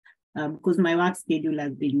 Because my work schedule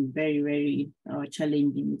has been very, very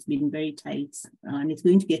challenging. It's been very tight, and it's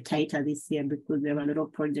going to get tighter this year because we have a lot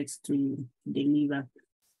of projects to deliver.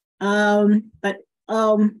 But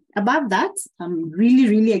above that, I'm really,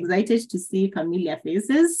 really excited to see familiar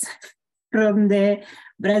faces from the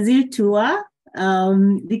Brazil tour.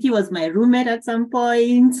 Vicky was my roommate at some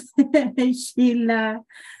point. Sheila.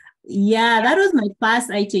 Yeah, that was my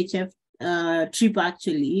first ITHF trip,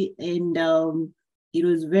 actually. And it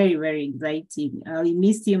was very, very exciting. We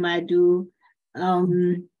missed you, Madu.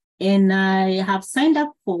 And I have signed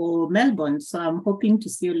up for Melbourne, so I'm hoping to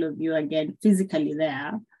see all of you again physically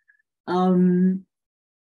there. I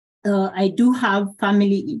do have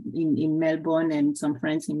family in Melbourne and some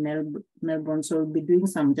friends in Melbourne, so we'll be doing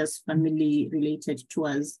some just family-related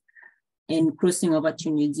tours and crossing over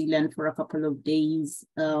to New Zealand for a couple of days.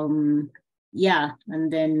 Yeah, and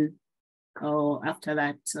then after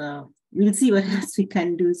that, we'll see what else we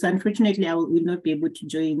can do. So unfortunately, I will not be able to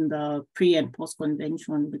join the pre and post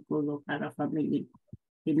convention because of other family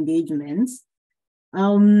engagements.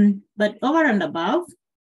 But over and above,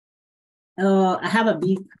 I have a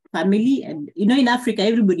big family, and in Africa,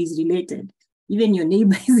 everybody is related. Even your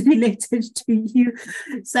neighbor is related to you.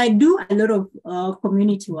 So I do a lot of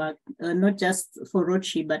community work, not just for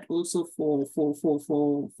Rotary, but also for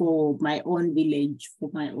my own village, for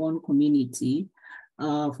my own community.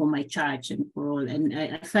 For my church and for all. And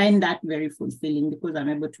I find that very fulfilling because I'm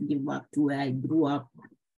able to give back to where I grew up,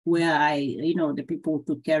 where the people who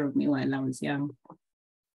took care of me while I was young.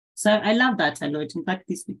 So I love that a lot. In fact,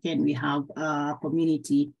 this weekend we have a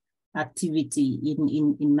community activity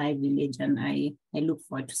in my village, and I look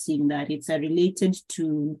forward to seeing that. It's a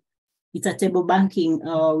table banking.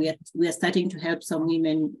 We are starting to help some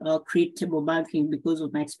women create table banking because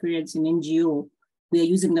of my experience in NGO. We are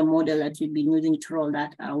using the model that we've been using to roll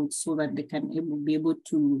that out so that they can be able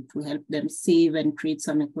to help them save and create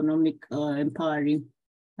some economic empowering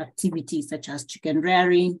activities such as chicken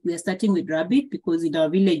rearing. We are starting with rabbit because in our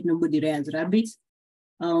village, nobody rears rabbit.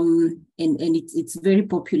 And it's very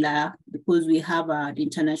popular because we have the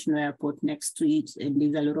international airport next to it, and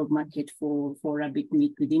there's a lot of market for rabbit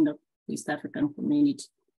meat within the East African community.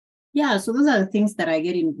 Yeah, so those are the things that I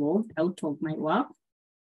get involved out of my work.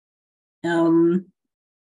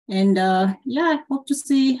 Yeah, I hope to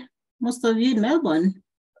see most of you in Melbourne.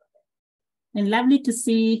 And lovely to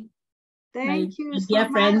see my dear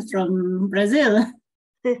friends from Brazil.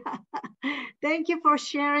 Thank you for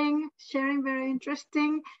sharing, very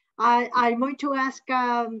interesting. I'm going to ask,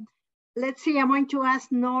 let's see, I'm going to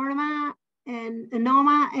ask Norma and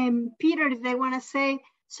Peter if they want to say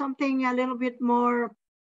something a little bit more,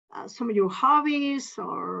 some of your hobbies,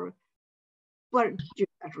 or what, you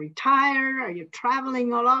retire? Are you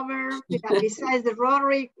traveling all over besides the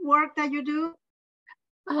Rotary work that you do?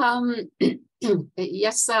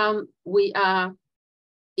 Yes, we are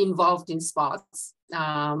involved in sports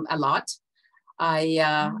a lot.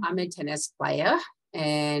 I'm a tennis player,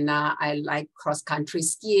 and I like cross-country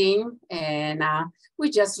skiing, and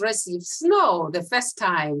we just received snow the first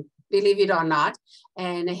time, believe it or not,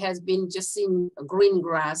 and it has been just in green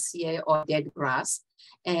grass here or dead grass.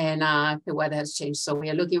 And the weather has changed. So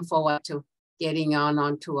we are looking forward to getting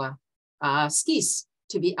onto skis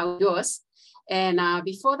to be outdoors. And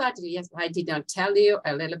before that, yes, I did not tell you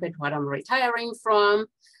a little bit what I'm retiring from.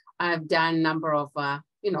 I've done a number of,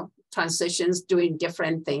 transitions, doing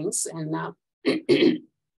different things. And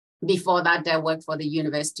before that, I worked for the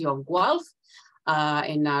University of Guelph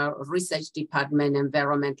in our research department,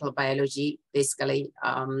 environmental biology, basically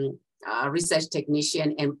research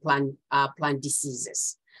technician in plant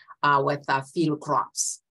diseases with field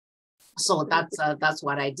crops. So that's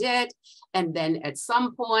what I did. And then at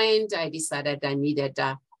some point, I decided I needed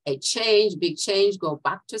a change, big change, go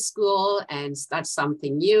back to school and start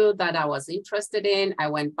something new that I was interested in. I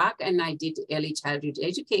went back and I did early childhood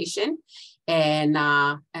education. And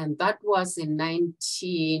that was in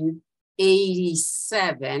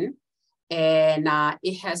 1987. And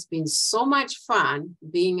it has been so much fun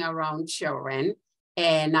being around children,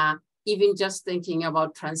 and even just thinking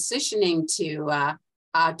about transitioning to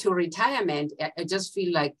retirement. I just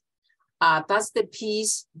feel like that's the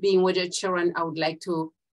piece, being with the children, I would like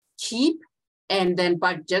to keep, and then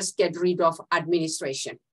but just get rid of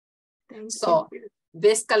administration. So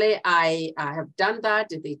basically, I have done that.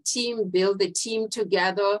 The team, build the team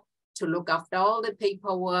together to look after all the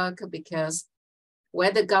paperwork, because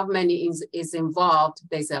where the government is involved,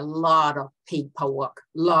 there's a lot of paperwork,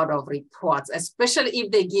 a lot of reports, especially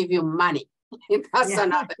if they give you money. That's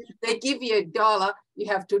another. They give you $1, you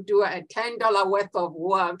have to do a $10 worth of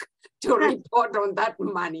work to report on that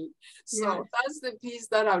money. So that's the piece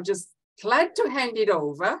that I'm just glad to hand it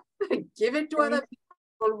over, give it to other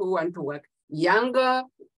people who want to work, younger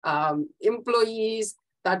employees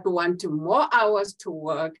that want to more hours to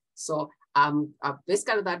work. So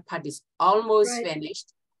basically that part is almost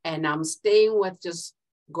finished, and I'm staying with just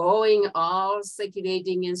going all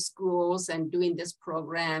circulating in schools and doing these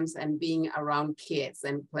programs and being around kids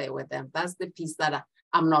and play with them. That's the piece that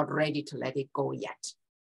I'm not ready to let it go yet.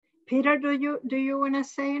 Peter, do you want to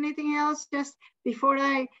say anything else? Just before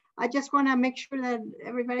I just want to make sure that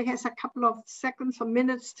everybody has a couple of seconds or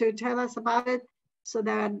minutes to tell us about it, so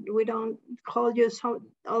that we don't call you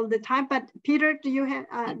all the time. But Peter, do you have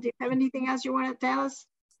anything else you want to tell us?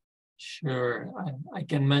 Sure, I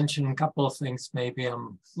can mention a couple of things maybe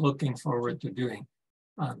I'm looking forward to doing.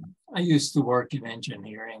 I used to work in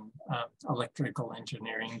engineering, electrical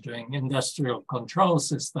engineering, doing industrial control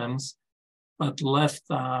systems, but left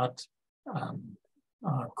that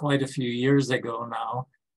quite a few years ago now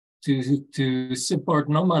to support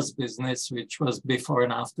Noma's business, which was before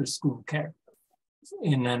and after school care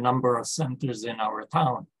in a number of centers in our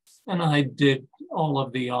town. And I did all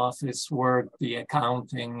of the office work, the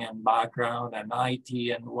accounting and background and IT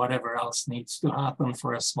and whatever else needs to happen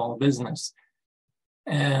for a small business.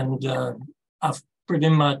 And I've pretty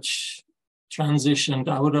much transitioned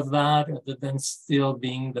out of that, other than still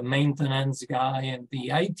being the maintenance guy and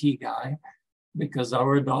the IT guy, because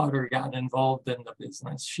our daughter got involved in the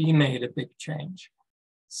business. She made a big change.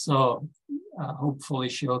 So hopefully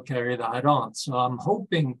she'll carry that on. So I'm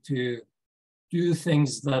hoping to do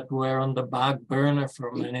things that were on the back burner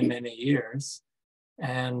for many, many years.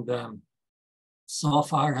 And so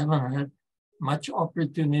far I haven't had much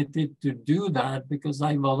opportunity to do that because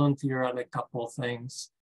I volunteer at a couple things.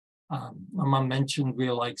 Mama mentioned we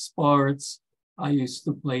like sports. I used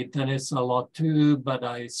to play tennis a lot too, but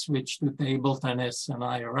I switched to table tennis and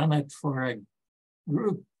I run it for a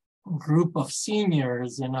group of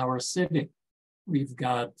seniors in our city. We've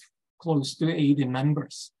got close to 80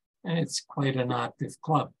 members, and it's quite an active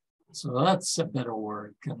club. So that's a bit of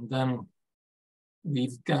work. And then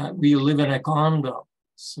we live in a condo,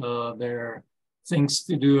 so there are things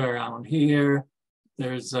to do around here.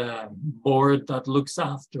 There's a board that looks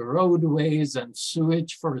after roadways and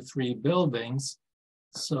sewage for 3 buildings.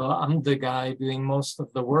 So I'm the guy doing most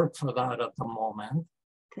of the work for that at the moment.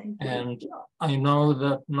 And I know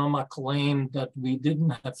that Noma claimed that we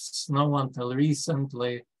didn't have snow until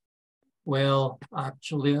recently. Well,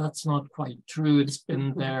 actually, that's not quite true. It's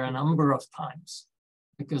been there a number of times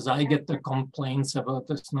because I get the complaints about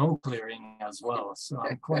the snow clearing as well. So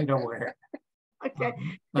I'm quite aware. Okay.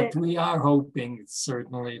 But we are hoping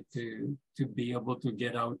certainly to be able to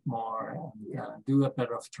get out more and do a bit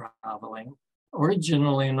of traveling.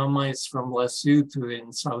 Originally, Noma is from Lesotho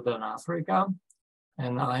in Southern Africa,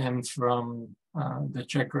 and I am from the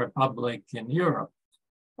Czech Republic in Europe.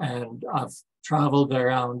 And I've traveled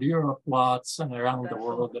around Europe lots and around the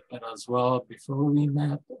world a bit as well before we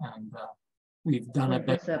met. And we've done a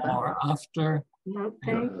bit more after.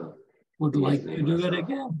 Would like to do it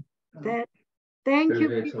again. Thank you,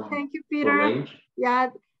 Peter. Yeah,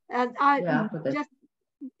 just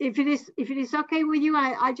if it is okay with you,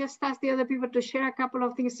 I just asked the other people to share a couple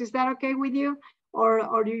of things. Is that okay with you?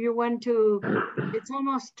 or do you want to, it's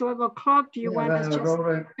almost 12 o'clock. Do you want us just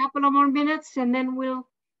a couple of more minutes and then we'll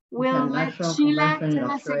let Sheila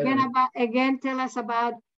tell us tell us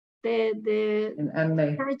about the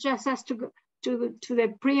encourages us to go to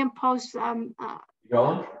the pre and post convention.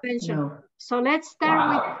 No. So let's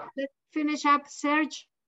start let's finish up. Serge,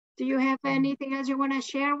 do you have anything else you want to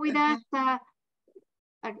share with us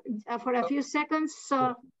for a few seconds?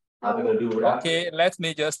 So okay, let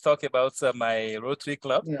me just talk about my Rotary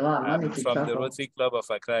Club. I'm from the Rotary Club of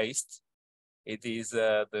Accra East. It is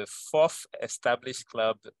the 4th established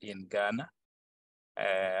club in Ghana.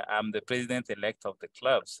 I'm the president-elect of the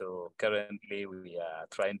club, so currently we are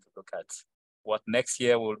trying to look at what next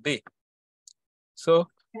year will be. So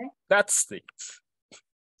that's it.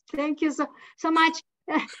 Thank you so much.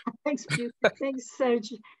 Thanks,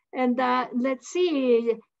 Serge. And let's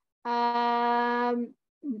see.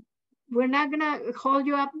 We're not gonna hold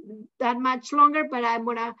you up that much longer, but I'm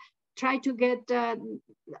gonna try to get a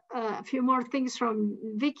few more things from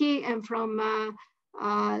Vicky and from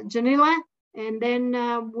Janila, and then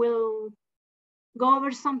we'll go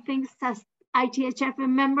over some things as ITHF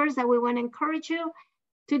members that we want to encourage you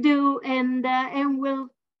to do, and we'll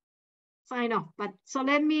sign off. But so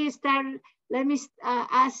let me start. Let me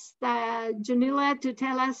ask Janila to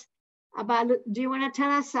tell us about. Do you want to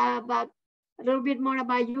tell us about a little bit more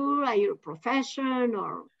about you, your profession,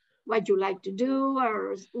 or what you like to do,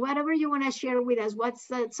 or whatever you want to share with us? What's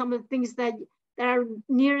some of the things that are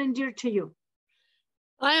near and dear to you?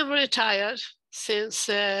 I am retired since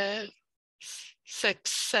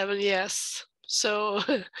 6-7 years. So,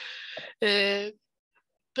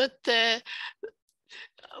 but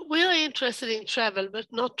we are interested in travel, but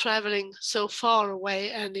not traveling so far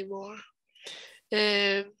away anymore.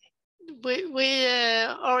 We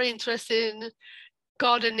are interested in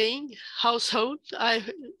gardening, household. I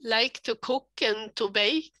like to cook and to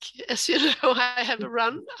bake. As you know, I have a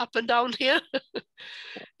run up and down here.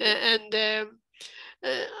 And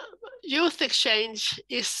youth exchange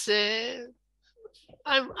is,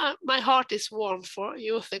 my heart is warm for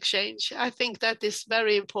youth exchange. I think that is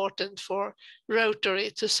very important for Rotary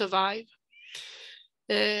to survive,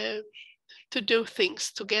 to do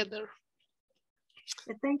things together.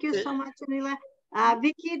 Thank you so much, Anila.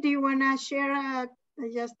 Vicky, do you want to share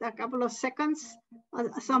just a couple of seconds,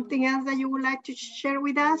 something else that you would like to share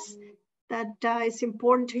with us that is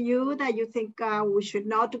important to you, that you think we should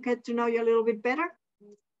know to get to know you a little bit better?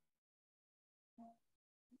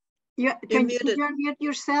 Can you unmute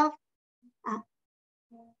yourself?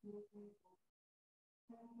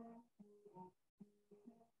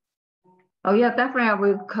 Oh yeah, definitely. I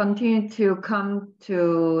will continue to come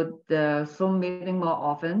to the Zoom meeting more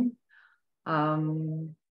often.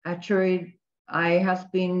 Actually, I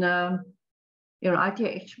have been,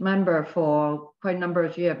 ITH member for quite a number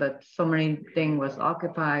of years, but so many things was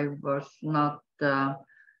occupied, was not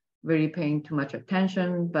really paying too much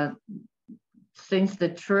attention. But since the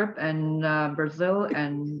trip in Brazil,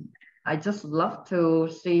 and I just love to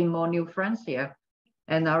see more new friends here.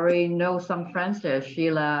 And I already know some friends there,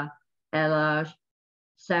 Sheila, Ella,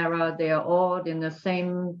 Sarah, they are all in the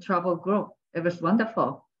same travel group. It was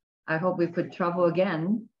wonderful. I hope we could travel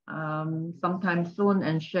again sometime soon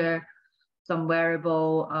and share some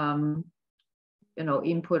variable,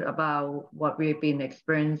 input about what we've been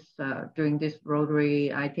experienced during this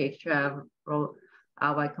Rotary ITHF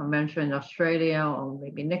our convention in Australia, or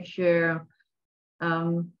maybe next year.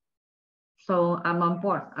 So I'm on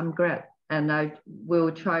board. I'm glad. And I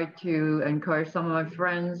will try to encourage some of my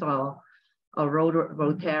friends or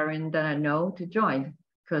Rotarian that I know to join,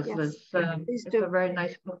 because it's a very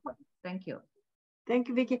nice program. Thank you. Thank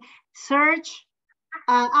you, Vicky. Serge,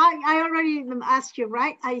 I already asked you,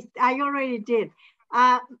 right? I already did.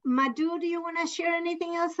 Madhu, do you want to share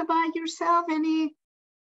anything else about yourself? Any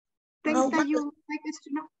things that you would like us to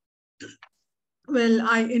know? Well,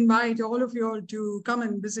 I invite all of you all to come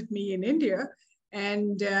and visit me in India,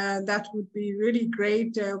 and that would be really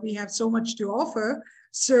great. We have so much to offer.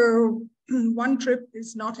 So one trip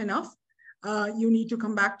is not enough. You need to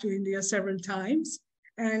come back to India several times,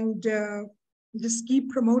 and just keep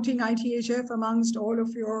promoting ITHF amongst all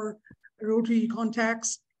of your Rotary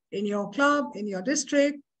contacts in your club, in your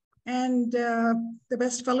district, and the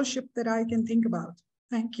best fellowship that I can think about.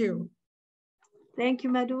 Thank you. Thank you,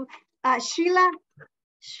 Madhu. Sheila,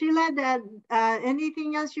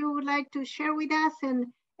 anything else you would like to share with us,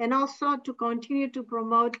 and also to continue to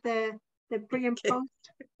promote the pre and post?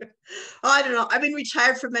 I don't know. I've been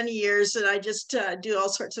retired for many years, and I just do all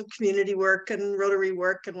sorts of community work and Rotary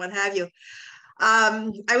work and what have you.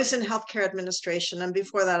 I was in healthcare administration, and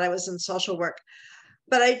before that I was in social work.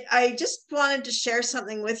 But I just wanted to share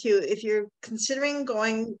something with you. If you're considering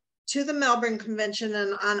going to the Melbourne Convention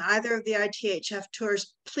and on either of the ITHF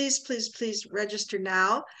tours, please, please, please register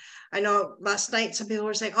now. I know last night some people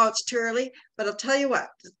were saying, oh, it's too early, but I'll tell you what,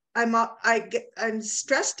 I'm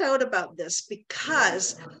stressed out about this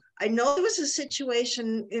because I know there was a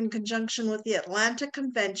situation in conjunction with the Atlanta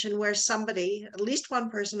Convention where somebody, at least one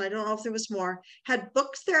person, I don't know if there was more, had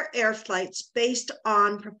booked their air flights based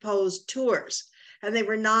on proposed tours, and they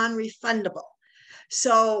were non-refundable.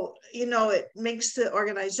 So, you know, it makes the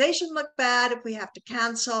organization look bad if we have to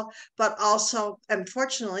cancel, but also,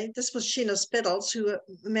 unfortunately, this was Sheena Spittles, who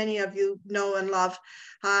many of you know and love.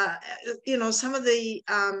 You know, some of the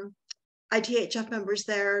ITHF members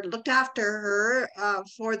there looked after her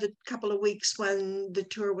for the couple of weeks when the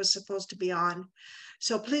tour was supposed to be on.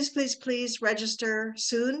 So please, please, please register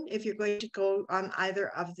soon if you're going to go on either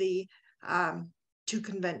of the two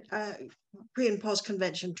pre and post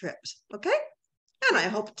convention trips. Okay. And I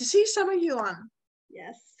hope to see some of you on.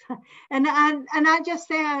 Yes, and I just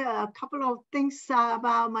say a couple of things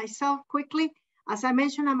about myself quickly. As I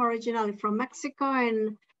mentioned, I'm originally from Mexico,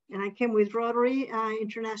 and I came with Rotary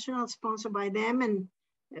International, sponsored by them, and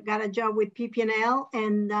got a job with PPNL,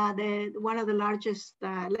 and one of the largest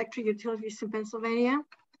electric utilities in Pennsylvania.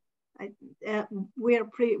 We're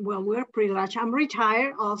pretty large. I'm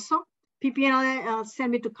retired also. PPNL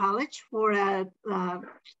sent me to college for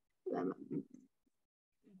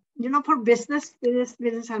you know, for business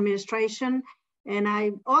administration. And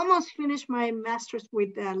I almost finished my master's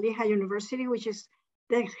with Lehigh University, which is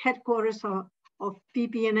the headquarters of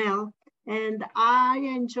PPNL. And I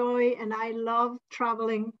enjoy and I love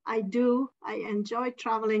traveling. I enjoy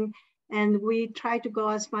traveling, and we try to go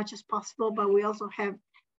as much as possible, but we also have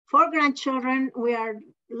 4 grandchildren. We are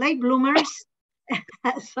late bloomers.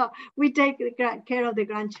 So we take care of the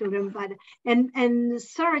grandchildren. But and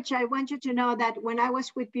Serge, I want you to know that when I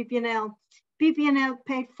was with PPNL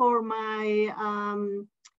paid for my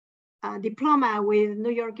diploma with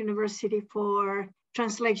New York University for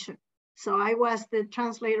translation. So I was the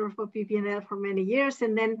translator for PPNL for many years,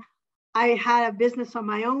 and then I had a business on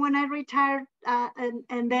my own when I retired,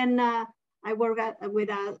 and then I worked with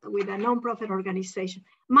a nonprofit organization.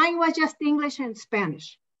 Mine was just English and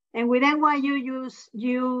Spanish. And with NYU,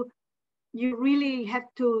 you really have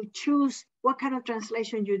to choose what kind of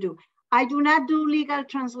translation you do. I do not do legal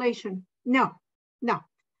translation. No.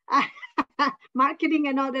 Marketing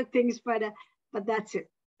and other things, but that's it.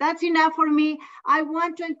 That's enough for me. I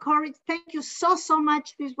want to encourage, thank you so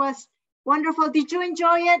much. This was wonderful. Did you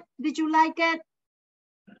enjoy it? Did you like it?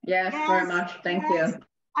 Yes, very much. Thank you.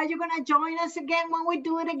 Are you going to join us again when we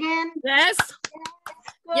do it again? Yes.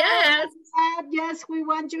 Yes. Yes, we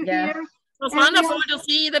want you here. It was wonderful to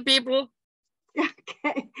see the people.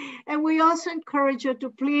 Okay. And we also encourage you to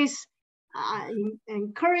please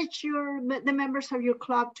encourage the members of your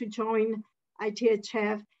club to join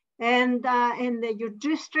ITHF. And in your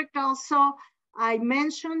district also, I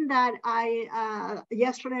mentioned that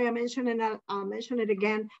yesterday I mentioned, and I'll mention it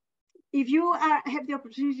again. If you have the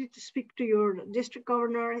opportunity to speak to your district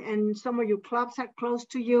governor and some of your clubs are close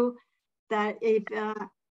to you, that if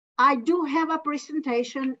I do have a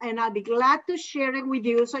presentation, and I'll be glad to share it with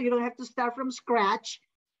you so you don't have to start from scratch.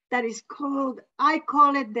 That is called, I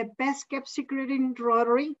call it the best kept secret in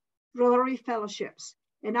Rotary Fellowships.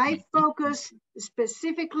 And I focus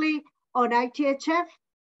specifically on ITHF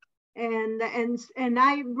and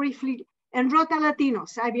I briefly, and Rota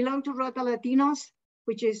Latinos. I belong to Rota Latinos,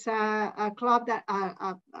 which is a club that,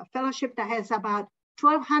 a fellowship that has about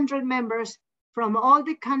 1,200 members from all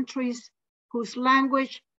the countries whose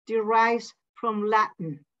language derives from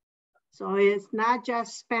Latin. So it's not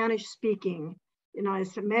just Spanish speaking, you know,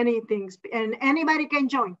 it's many things, and anybody can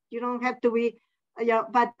join. You don't have to be,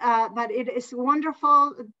 but it is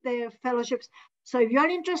wonderful, the fellowships. So if you're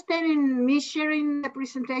interested in me sharing the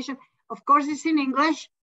presentation, of course it's in English,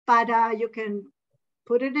 but you can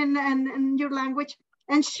put it in your language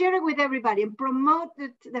and share it with everybody and promote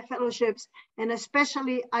the fellowships, and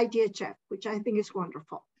especially ITHF, which I think is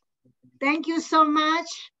wonderful. Thank you so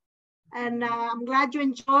much. And I'm glad you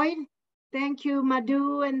enjoyed. Thank you,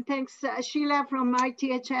 Madhu, and thanks Sheila from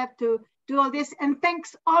ITHF to do all this. And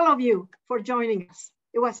thanks all of you for joining us.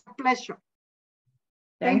 It was a pleasure.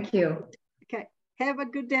 Thank you. Okay, have a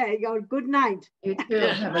good day or good night. You too.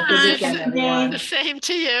 Have a good weekend, everyone. Same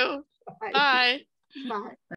to you. Bye. Bye.